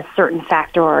driving a certain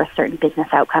factor or a certain business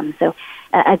outcome. So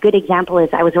a good example is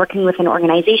I was working with an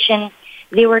organization.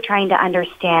 They were trying to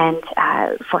understand,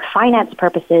 for finance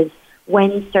purposes,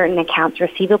 when certain accounts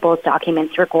receivables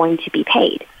documents were going to be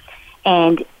paid.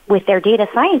 And with their data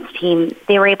science team,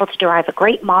 they were able to derive a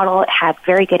great model. It had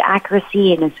very good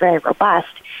accuracy and is very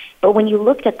robust. But when you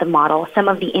looked at the model, some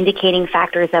of the indicating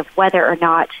factors of whether or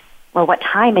not, or what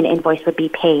time an invoice would be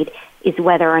paid, is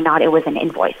whether or not it was an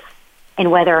invoice and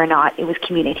whether or not it was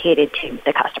communicated to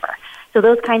the customer. So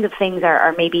those kinds of things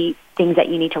are maybe things that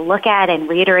you need to look at and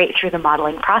reiterate through the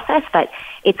modeling process, but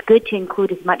it's good to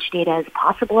include as much data as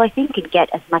possible, I think, and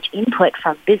get as much input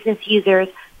from business users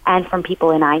and from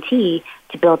people in IT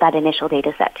to build that initial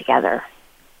data set together.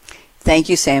 Thank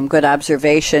you, Sam. Good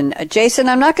observation. Jason,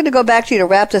 I'm not going to go back to you to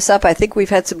wrap this up. I think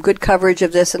we've had some good coverage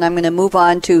of this, and I'm going to move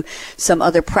on to some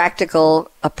other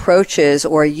practical approaches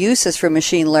or uses for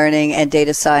machine learning and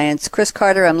data science. Chris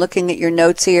Carter, I'm looking at your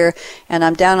notes here, and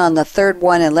I'm down on the third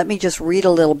one, and let me just read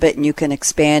a little bit, and you can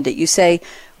expand it. You say,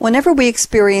 whenever we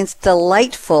experience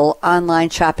delightful online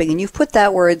shopping, and you've put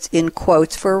that words in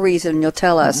quotes for a reason, you'll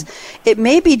tell us, it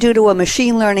may be due to a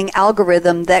machine learning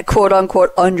algorithm that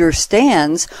quote-unquote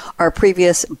understands our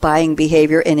previous buying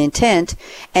behavior and intent,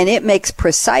 and it makes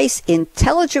precise,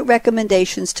 intelligent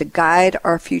recommendations to guide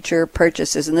our future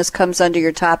purchases. And this comes under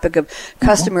your topic of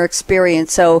customer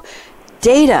experience. So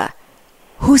data.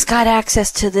 Who's got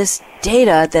access to this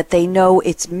data that they know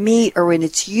it's me or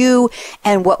it's you,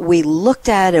 and what we looked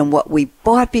at and what we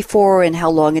bought before and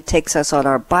how long it takes us on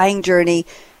our buying journey?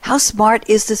 How smart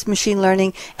is this machine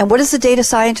learning, and what does the data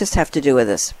scientist have to do with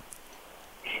this?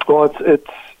 Well,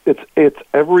 it's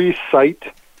every site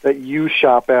that you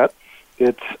shop at.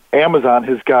 It's Amazon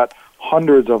has got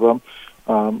hundreds of them.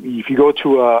 If you go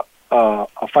to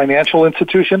a financial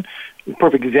institution, a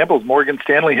perfect example is Morgan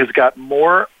Stanley has got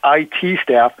more IT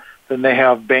staff than they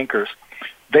have bankers.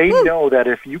 They know that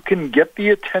if you can get the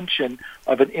attention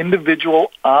of an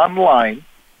individual online,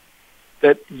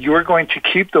 that you're going to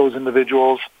keep those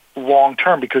individuals long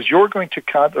term, because you're going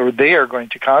to they are going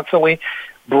to constantly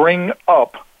bring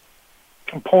up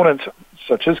components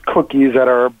such as cookies that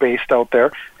are based out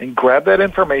there and grab that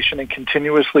information and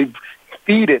continuously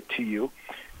feed it to you.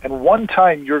 And one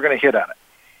time you're going to hit on it.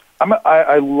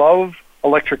 I love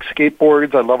electric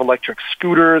skateboards. I love electric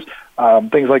scooters,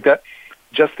 things like that.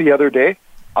 Just the other day,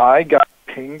 I got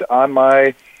pinged on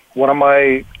one of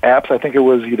my apps. I think it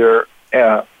was either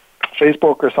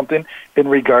Facebook or something, in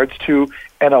regards to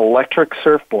an electric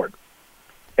surfboard.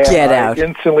 And Get out. I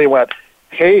instantly went,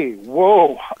 hey,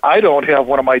 whoa, I don't have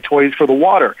one of my toys for the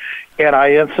water. And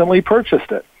I instantly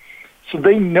purchased it. So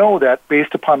they know that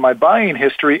based upon my buying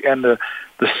history and the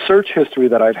search history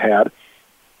that I've had.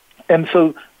 And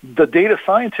so the data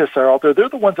scientists are out there. They're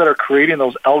the ones that are creating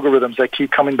those algorithms that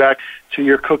keep coming back to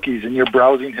your cookies and your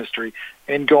browsing history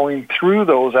and going through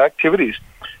those activities.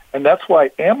 And that's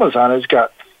why Amazon has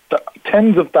got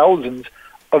tens of thousands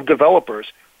of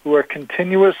developers who are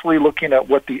continuously looking at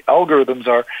what the algorithms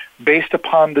are based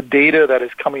upon the data that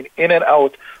is coming in and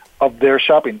out of their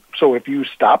shopping. So if you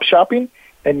stop shopping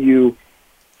and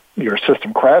your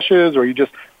system crashes, or you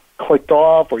just clicked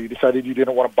off, or you decided you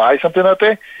didn't want to buy something that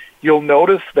day, you'll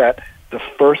notice that the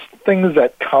first things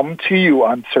that come to you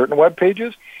on certain web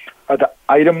pages are the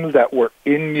items that were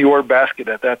in your basket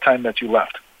at that time that you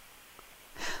left.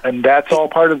 And that's all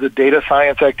part of the data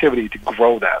science activity to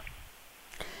grow that.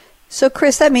 So,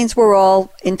 Chris, that means we're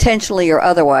all intentionally or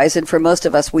otherwise, and for most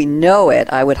of us, we know it,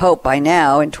 I would hope by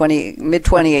now, in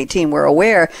mid-2018, we're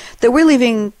aware that we're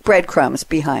leaving breadcrumbs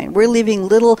behind. We're leaving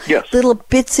little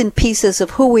bits and pieces of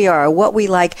who we are, what we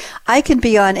like. I can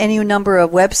be on any number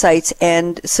of websites,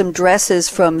 and some dresses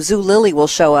from Zulily will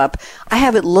show up. I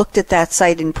haven't looked at that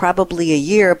site in probably a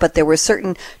year, but there were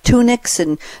certain tunics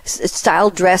and style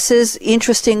dresses,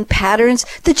 interesting patterns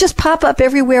that just pop up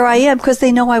everywhere I am because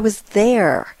they know I was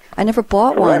there. I never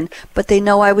bought one, but they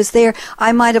know I was there.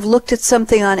 I might have looked at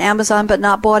something on Amazon but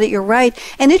not bought it, you're right.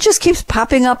 And it just keeps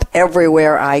popping up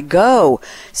everywhere I go.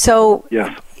 So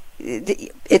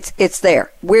it's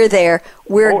there. We're there.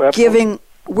 We're giving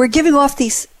off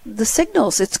the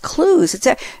signals. It's clues. It's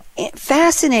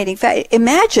fascinating.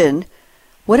 Imagine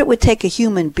what it would take a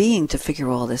human being to figure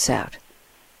all this out.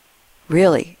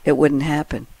 Really, it wouldn't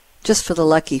happen. just for the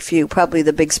lucky few, probably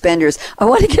the big spenders.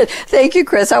 Thank you,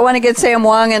 Chris. I want to get Sam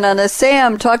Wong in on this.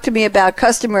 Sam, talk to me about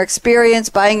customer experience,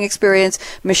 buying experience,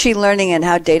 machine learning, and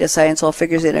how data science all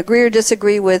figures in. Agree or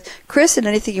disagree with Chris, and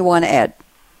anything you want to add?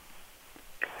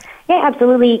 Yeah,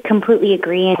 absolutely, completely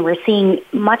agree. And we're seeing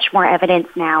much more evidence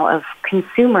now of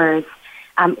consumers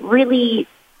really,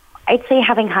 I'd say,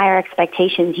 having higher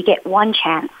expectations. You get one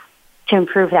chance to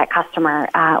improve that customer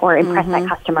or impress that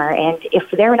customer. And if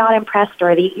they're not impressed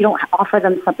or you don't offer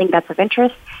them something that's of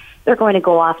interest, they're going to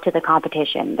go off to the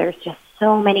competition. There's just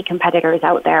so many competitors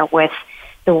out there with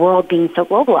the world being so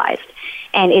globalized.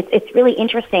 And it's really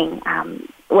interesting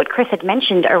what Chris had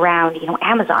mentioned around,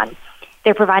 Amazon.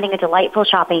 They're providing a delightful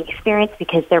shopping experience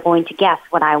because they're going to guess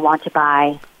what I want to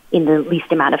buy in the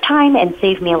least amount of time and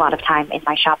save me a lot of time in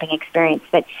my shopping experience.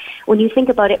 But when you think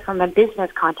about it from a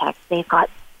business context, they've got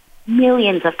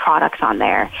millions of products on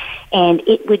there. And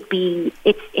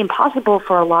it's impossible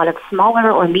for a lot of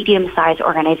smaller or medium-sized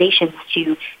organizations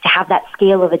to have that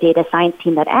scale of a data science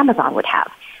team that Amazon would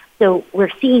have. So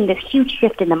we're seeing this huge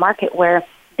shift in the market where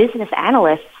business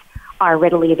analysts are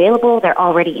readily available. They're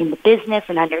already in the business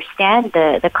and understand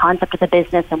the concept of the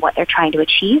business and what they're trying to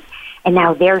achieve. And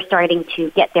now they're starting to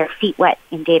get their feet wet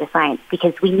in data science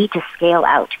because we need to scale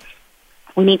out.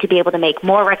 We need to be able to make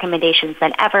more recommendations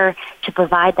than ever to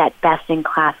provide that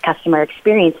best-in-class customer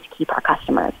experience to keep our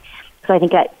customers. So I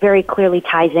think that very clearly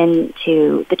ties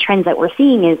into the trends that we're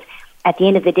seeing is at the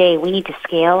end of the day, we need to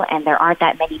scale, and there aren't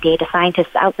that many data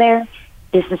scientists out there.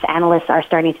 Business analysts are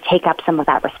starting to take up some of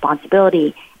that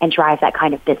responsibility and drive that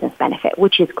kind of business benefit,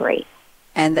 which is great.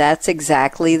 And that's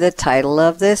exactly the title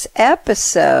of this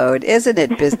episode, isn't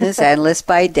it? Business Analyst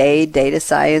by Day, Data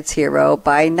Science Hero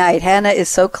by Night. Hannah is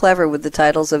so clever with the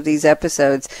titles of these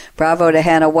episodes. Bravo to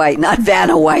Hannah White. Not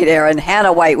Vanna White, Aaron.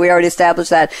 Hannah White. We already established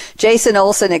that. Jason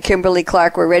Olson and Kimberly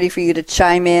Clark, we're ready for you to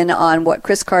chime in on what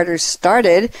Chris Carter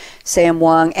started, Sam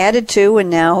Wong added to, and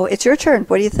now it's your turn.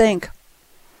 What do you think?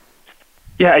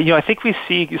 Yeah, I think we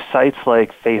see sites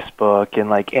like Facebook and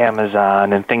like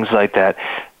Amazon and things like that.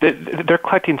 They're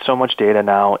collecting so much data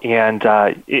now, and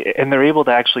they're able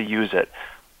to actually use it.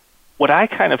 What I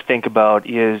kind of think about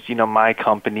is, my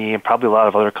company and probably a lot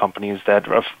of other companies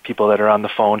of people that are on the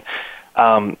phone,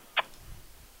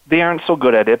 they aren't so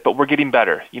good at it, but we're getting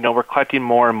better. We're collecting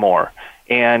more and more.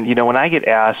 And, when I get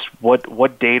asked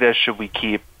what data should we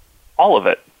keep, all of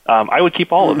it. I would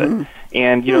keep all of it.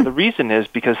 And, the reason is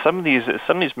because some of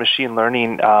these machine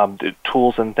learning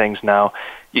tools and things now,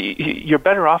 you're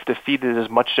better off to feed it as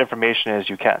much information as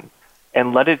you can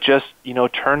and let it just,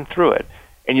 turn through it.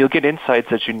 And you'll get insights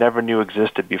that you never knew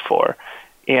existed before.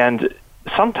 And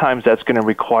sometimes that's going to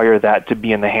require that to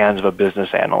be in the hands of a business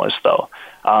analyst, though.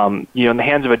 In the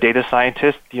hands of a data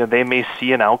scientist, they may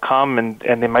see an outcome and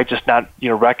they might just not,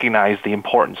 recognize the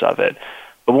importance of it.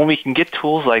 But when we can get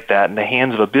tools like that in the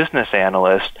hands of a business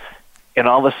analyst, and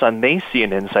all of a sudden they see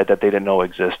an insight that they didn't know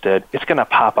existed, it's going to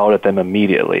pop out at them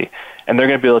immediately, and they're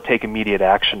going to be able to take immediate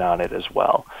action on it as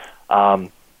well.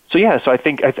 So I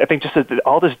think just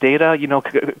all this data,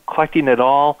 collecting it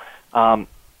all,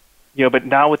 but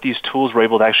now with these tools, we're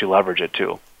able to actually leverage it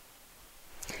too.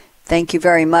 Thank you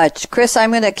very much. Chris,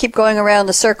 I'm going to keep going around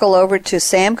the circle over to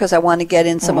Sam because I want to get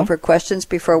in some of her questions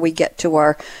before we get to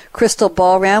our crystal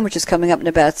ball round, which is coming up in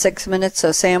about 6 minutes.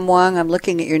 So Sam Wong, I'm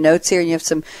looking at your notes here, and you have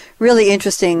some really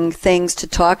interesting things to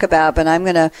talk about, but I'm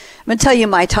going to tell you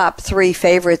my top 3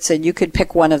 favorites, and you could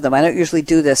pick one of them. I don't usually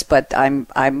do this, but I'm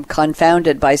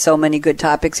confounded by so many good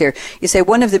topics here. You say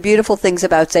one of the beautiful things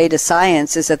about data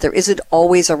science is that there isn't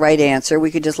always a right answer.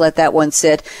 We could just let that one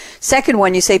sit. Second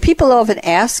one, you say people often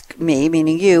ask me,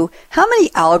 meaning you, how many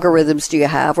algorithms do you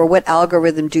have, or what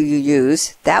algorithm do you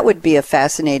use? That would be a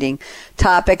fascinating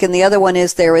topic. And the other one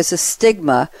is there is a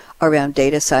stigma around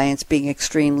data science being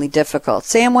extremely difficult.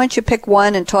 Sam, why don't you pick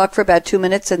one and talk for about 2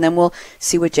 minutes, and then we'll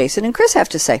see what Jason and Chris have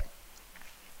to say.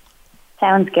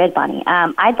 Sounds good, Bonnie.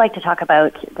 I'd like to talk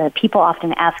about the people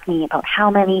often ask me about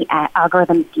how many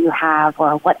algorithms do you have,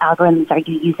 or what algorithms are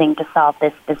you using to solve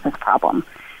this business problem.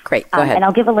 Great, go ahead. And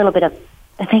I'll give a little bit of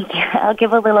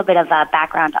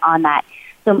background on that.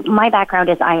 So my background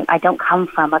is I don't come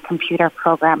from a computer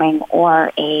programming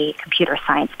or a computer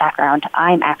science background.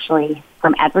 I'm actually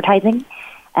from advertising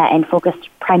and focused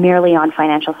primarily on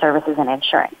financial services and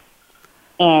insurance.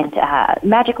 And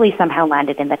magically somehow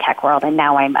landed in the tech world, and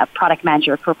now I'm a product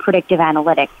manager for predictive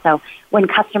analytics. So when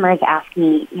customers ask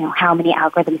me, how many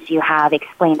algorithms do you have,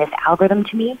 explain this algorithm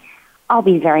to me, I'll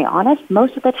be very honest.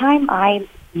 Most of the time, I'm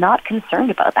not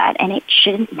concerned about that, and it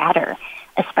shouldn't matter,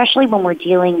 especially when we're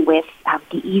dealing with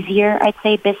the easier, I'd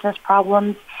say, business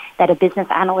problems that a business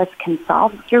analyst can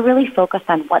solve, you're really focused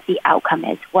on what the outcome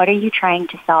is. What are you trying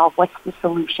to solve? What's the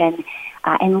solution?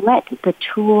 And let the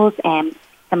tools and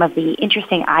some of the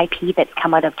interesting IP that's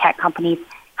come out of tech companies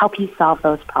help you solve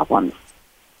those problems.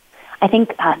 I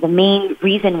think the main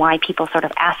reason why people sort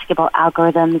of ask about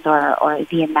algorithms or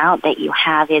the amount that you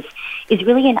have is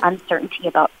really an uncertainty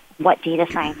about what data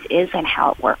science is and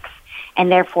how it works.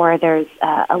 And therefore, there's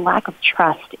a lack of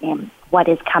trust in what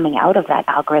is coming out of that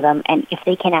algorithm and if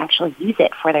they can actually use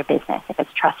it for their business, if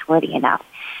it's trustworthy enough.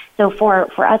 So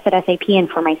for us at SAP and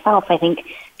for myself, I think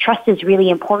trust is really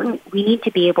important. We need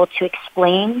to be able to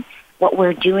explain what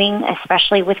we're doing,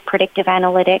 especially with predictive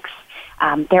analytics.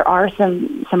 There are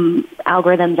some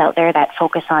algorithms out there that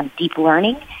focus on deep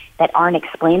learning that aren't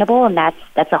explainable, and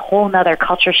that's a whole other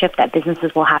culture shift that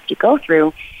businesses will have to go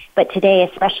through. But today,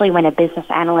 especially when a business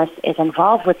analyst is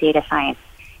involved with data science,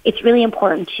 it's really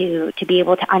important to be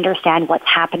able to understand what's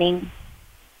happening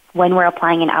when we're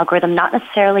applying an algorithm, not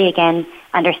necessarily, again,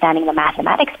 understanding the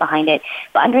mathematics behind it,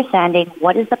 but understanding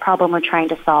what is the problem we're trying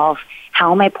to solve,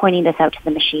 how am I pointing this out to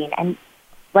the machine, and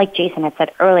like Jason had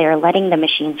said earlier, letting the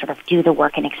machine sort of do the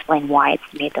work and explain why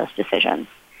it's made those decisions.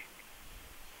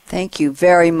 Thank you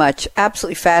very much.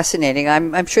 Absolutely fascinating.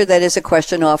 I'm sure that is a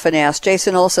question often asked.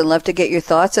 Jason Olson, love to get your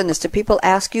thoughts on this. Do people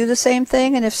ask you the same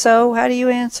thing? And if so, how do you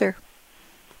answer?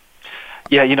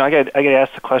 Yeah, I get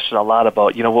asked the question a lot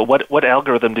about, what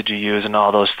algorithm did you use and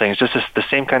all those things. Just the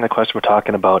same kind of question we're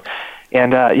talking about.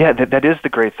 And that is the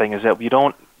great thing, is that you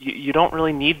don't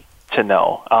really need to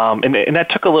know. And that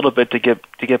took a little bit to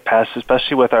get past,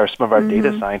 especially with some of our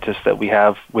data scientists that we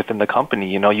have within the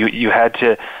company. You had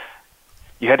to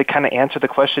kind of answer the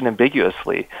question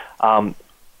ambiguously.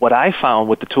 What I found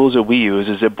with the tools that we use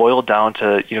is it boiled down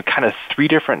to kind of three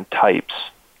different types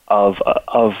of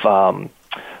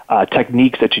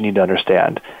techniques that you need to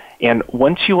understand. And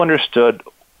once you understood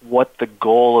what the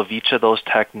goal of each of those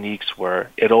techniques were,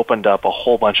 it opened up a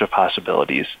whole bunch of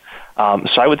possibilities.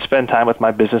 So I would spend time with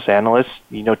my business analysts,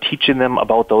 teaching them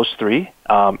about those three,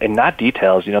 and not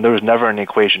details. There was never an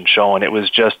equation shown. It was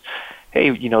just, hey,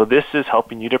 this is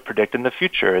helping you to predict in the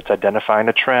future. It's identifying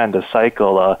a trend, a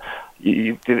cycle,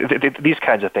 these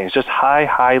kinds of things, just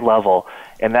high level,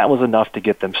 and that was enough to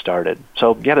get them started.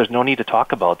 So yeah, there's no need to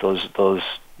talk about those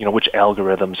which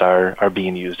algorithms are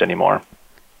being used anymore.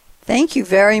 Thank you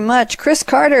very much. Chris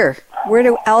Carter, where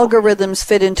do algorithms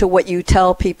fit into what you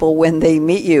tell people when they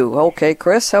meet you? Okay,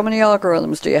 Chris, how many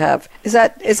algorithms do you have? Is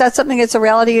that something that's a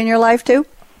reality in your life too?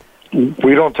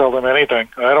 We don't tell them anything.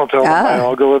 I don't tell them my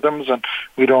algorithms, and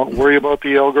we don't worry about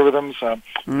the algorithms.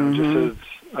 Just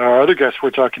as our other guests were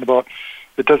talking about,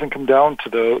 it doesn't come down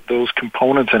to those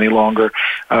components any longer.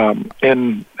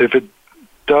 And if it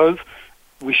does,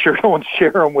 we sure don't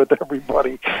share them with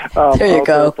everybody. There you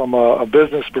go. From a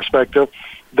business perspective,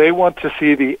 they want to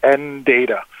see the end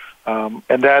data,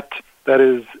 and that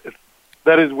is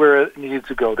where it needs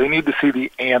to go. They need to see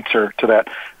the answer to that,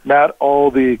 not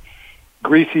all the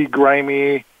greasy,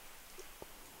 grimy,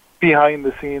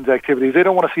 behind-the-scenes activities. They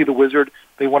don't want to see the wizard.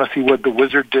 They want to see what the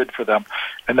wizard did for them,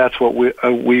 and that's what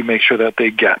we make sure that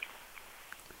they get.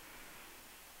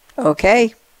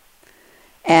 Okay.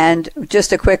 And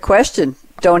just a quick question.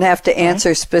 Don't have to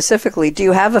answer specifically. Do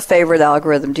you have a favorite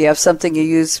algorithm? Do you have something you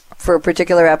use for a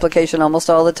particular application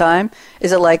almost all the time?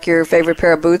 Is it like your favorite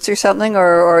pair of boots or something?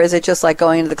 Or is it just like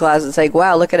going into the closet and saying,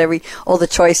 wow, look at all the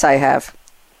choice I have?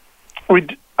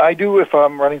 I do if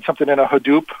I'm running something in a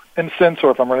Hadoop instance, or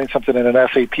if I'm running something in an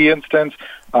SAP instance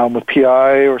with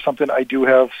PI or something. I do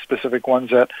have specific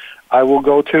ones that I will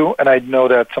go to, and I know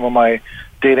that some of my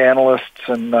data analysts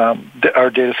and our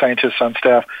data scientists on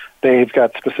staff, they've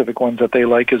got specific ones that they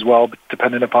like as well,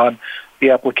 depending upon the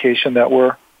application that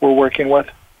we're working with.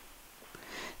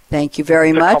 Thank you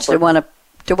very much. I want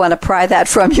to pry that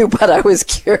from you, but I was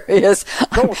curious.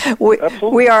 No,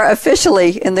 we are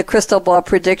officially in the Crystal Ball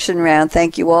prediction round.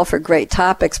 Thank you all for great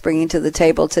topics bringing to the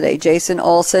table today. Jason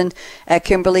Olson at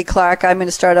Kimberly-Clark. I'm going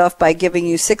to start off by giving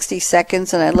you 60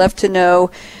 seconds, and I'd love to know,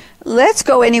 let's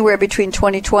go anywhere between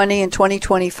 2020 and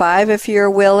 2025 if you're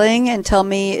willing, and tell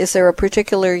me, is there a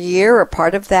particular year or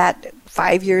part of that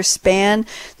 5-year span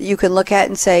that you can look at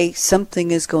and say something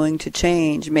is going to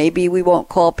change? Maybe we won't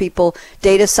call people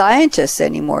data scientists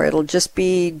anymore. It'll just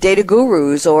be data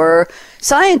gurus or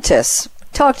scientists.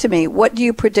 Talk to me. What do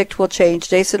you predict will change?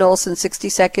 Jason Olson, 60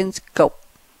 seconds. Go.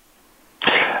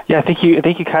 Yeah, I think you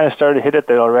kind of started to hit it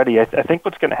there already. I think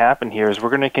what's going to happen here is we're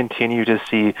going to continue to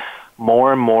see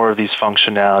more and more of these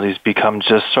functionalities become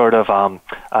just sort of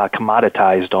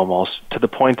commoditized almost, to the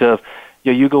point of,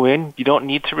 you go in, you don't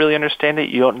need to really understand it,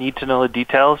 you don't need to know the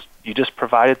details, you just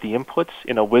provided the inputs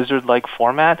in a wizard-like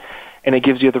format, and it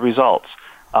gives you the results.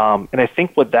 And I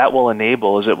think what that will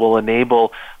enable is it will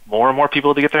enable more and more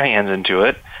people to get their hands into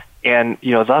it, and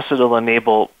thus it'll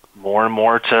enable more and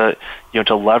more to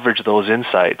to leverage those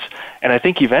insights. And I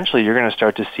think eventually you're going to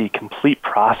start to see complete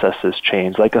processes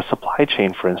change, like a supply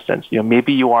chain, for instance.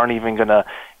 Maybe you aren't even going to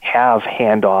have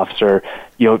handoffs or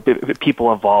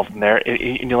people involved in there,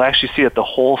 and you'll actually see that the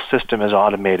whole system is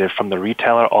automated from the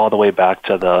retailer all the way back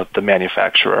to the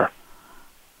manufacturer.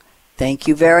 Thank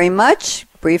you very much.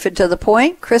 Brief and to the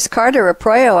point. Chris Carter,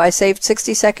 Apoyo, I saved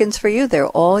 60 seconds for you. They're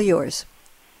all yours.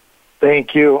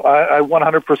 Thank you. I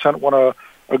 100% want to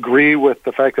agree with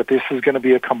the fact that this is going to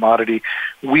be a commodity.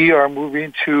 We are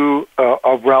moving to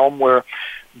a realm where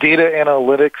data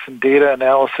analytics and data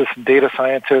analysis and data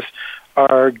scientists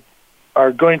are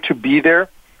going to be there,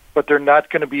 but they're not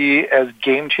going to be as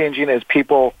game-changing as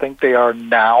people think they are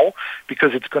now,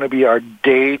 because it's going to be our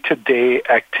day-to-day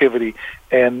activity.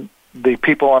 And the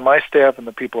people on my staff and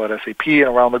the people at SAP and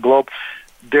around the globe,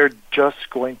 they're just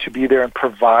going to be there and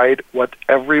provide what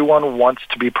everyone wants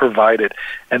to be provided,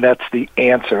 and that's the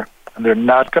answer. And they're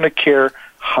not going to care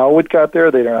how it got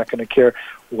there. They're not going to care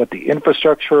what the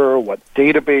infrastructure or what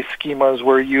database schemas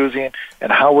we're using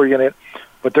and how we're getting it,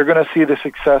 but they're going to see the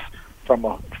success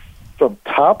from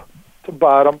top to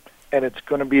bottom, and it's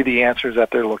going to be the answers that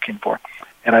they're looking for.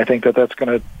 And I think that that's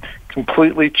going to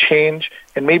completely change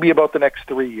in maybe about the next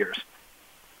 3 years.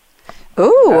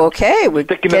 Ooh, okay. We're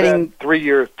sticking to that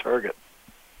 3-year target.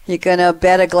 You going to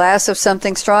bet a glass of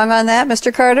something strong on that,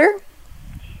 Mr. Carter?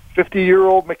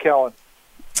 50-year-old Macallan.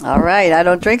 All right. I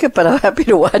don't drink it, but I'm happy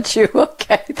to watch you.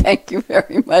 Okay. Thank you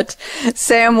very much.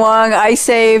 Sam Wong, I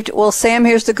saved. Well, Sam,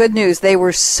 here's the good news. They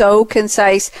were so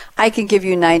concise, I can give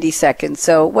you 90 seconds.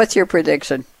 So what's your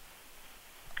prediction?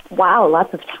 Wow,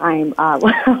 lots of time.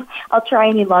 I'll try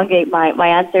and elongate my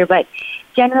answer, but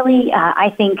generally, I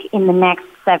think in the next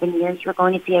 7 years, we're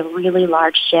going to see a really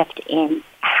large shift in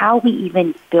how we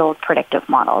even build predictive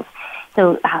models.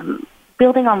 So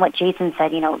building on what Jason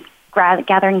said,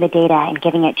 gathering the data and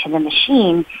giving it to the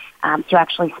machine to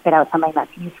actually spit out something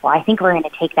that's useful. I think we're going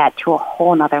to take that to a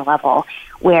whole nother level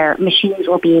where machines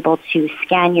will be able to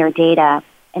scan your data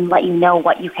and let you know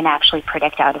what you can actually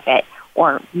predict out of it,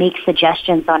 or make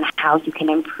suggestions on how you can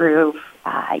improve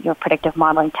your predictive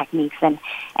modeling techniques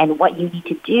and what you need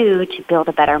to do to build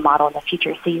a better model in the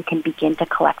future so you can begin to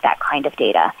collect that kind of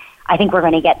data. I think we're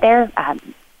going to get there.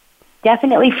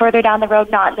 Definitely further down the road,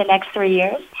 not in the next 3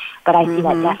 years, but I see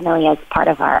that definitely as part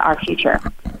of our future.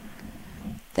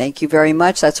 Thank you very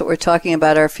much. That's what we're talking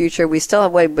about, our future. We still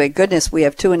have, my goodness, we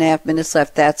have 2.5 minutes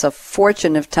left. That's a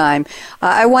fortune of time.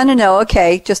 I want to know,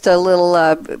 okay, just a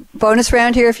little bonus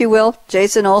round here, if you will.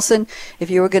 Jason Olson, if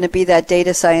you were going to be that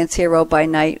data science hero by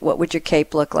night, what would your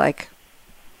cape look like?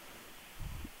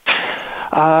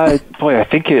 Boy, I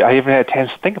think I haven't had a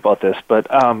chance to think about this, but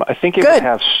I think it would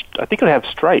have. I think it would have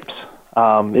stripes.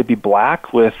 It'd be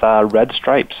black with red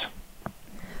stripes.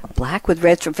 Black with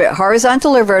red stripes.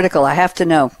 Horizontal or vertical? I have to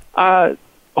know.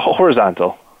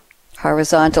 Horizontal.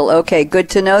 Horizontal. Okay, good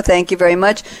to know. Thank you very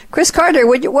much. Chris Carter,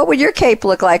 what would your cape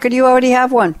look like, or do you already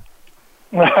have one?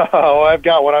 Oh, I've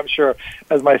got one, I'm sure.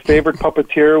 As my favorite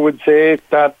puppeteer would say,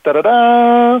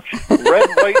 da-da-da-da, red,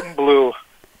 white, and blue.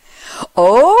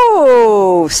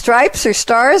 Oh, stripes or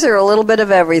stars or a little bit of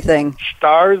everything?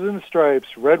 Stars and stripes,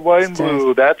 red, white, and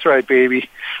blue. That's right, baby.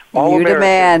 All American. The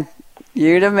man.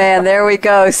 You're the man. There we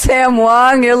go. Sam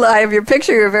Wong, I have your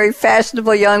picture. You're a very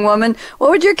fashionable young woman. What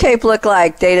would your cape look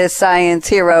like, data science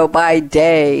hero by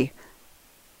day?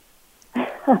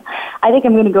 I think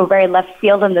I'm going to go very left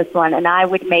field on this one, and I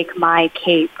would make my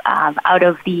cape out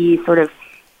of the sort of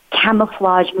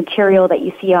camouflage material that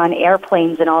you see on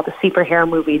airplanes in all the superhero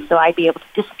movies, so I'd be able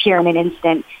to disappear in an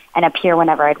instant and appear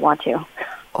whenever I'd want to.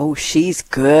 Oh, she's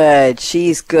good.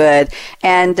 She's good.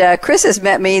 And Chris has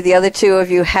met me. The other two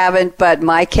of you haven't, but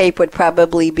my cape would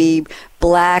probably be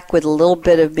black with a little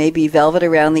bit of maybe velvet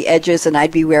around the edges, and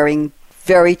I'd be wearing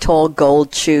very tall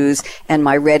gold shoes, and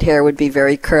my red hair would be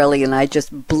very curly, and I'd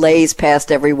just blaze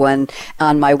past everyone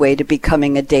on my way to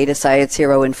becoming a data science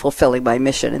hero and fulfilling my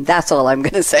mission. And that's all I'm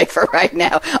going to say for right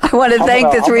now. I want to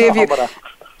thank the three of you.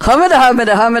 Hum-a-da,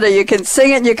 hum-a-da, hum-a-da. You can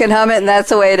sing it, you can hum it, and that's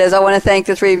the way it is. I want to thank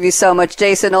the three of you so much.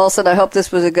 Jason Olson, I hope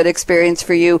this was a good experience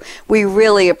for you. We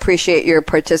really appreciate your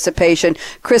participation.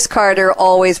 Chris Carter,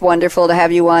 always wonderful to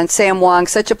have you on. Sam Wong,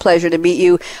 such a pleasure to meet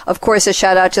you. Of course, a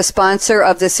shout-out to sponsor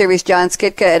of the series, John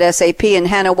Skitka at SAP, and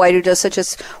Hannah White, who does such a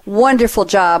wonderful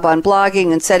job on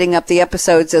blogging and setting up the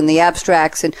episodes and the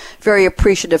abstracts, and very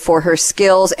appreciative for her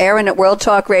skills. Aaron at World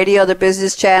Talk Radio, the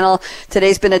business channel.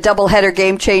 Today's been a double-header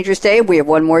Game Changers Day. We have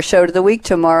one more more show to the week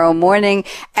tomorrow morning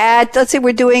at, let's see,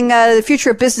 we're doing the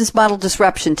Future of Business Model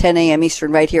Disruption, 10 a.m.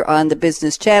 Eastern, right here on the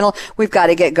Business Channel. We've got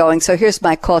to get going. So here's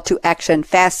my call to action.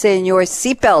 Fasten your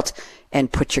seatbelt and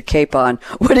put your cape on.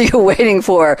 What are you waiting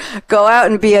for? Go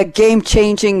out and be a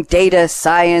game-changing data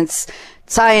scientist,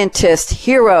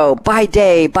 hero, by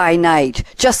day, by night,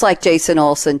 just like Jason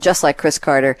Olson, just like Chris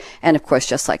Carter, and of course,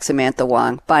 just like Samantha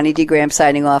Wong. Bonnie D. Graham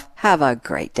signing off. Have a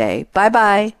great day.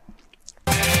 Bye-bye.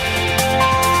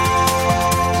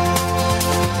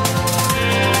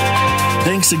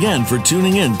 Thanks again for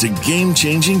tuning in to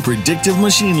Game-Changing Predictive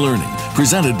Machine Learning,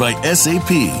 presented by SAP.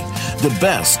 The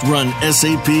best run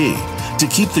SAP. To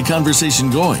keep the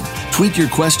conversation going, tweet your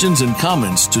questions and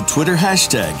comments to Twitter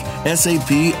hashtag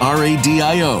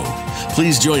 #SAPRADIO.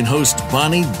 Please join host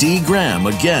Bonnie D. Graham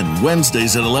again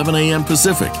Wednesdays at 11 a.m.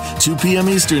 Pacific, 2 p.m.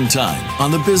 Eastern Time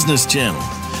on the Business Channel.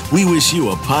 We wish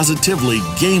you a positively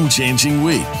game-changing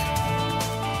week.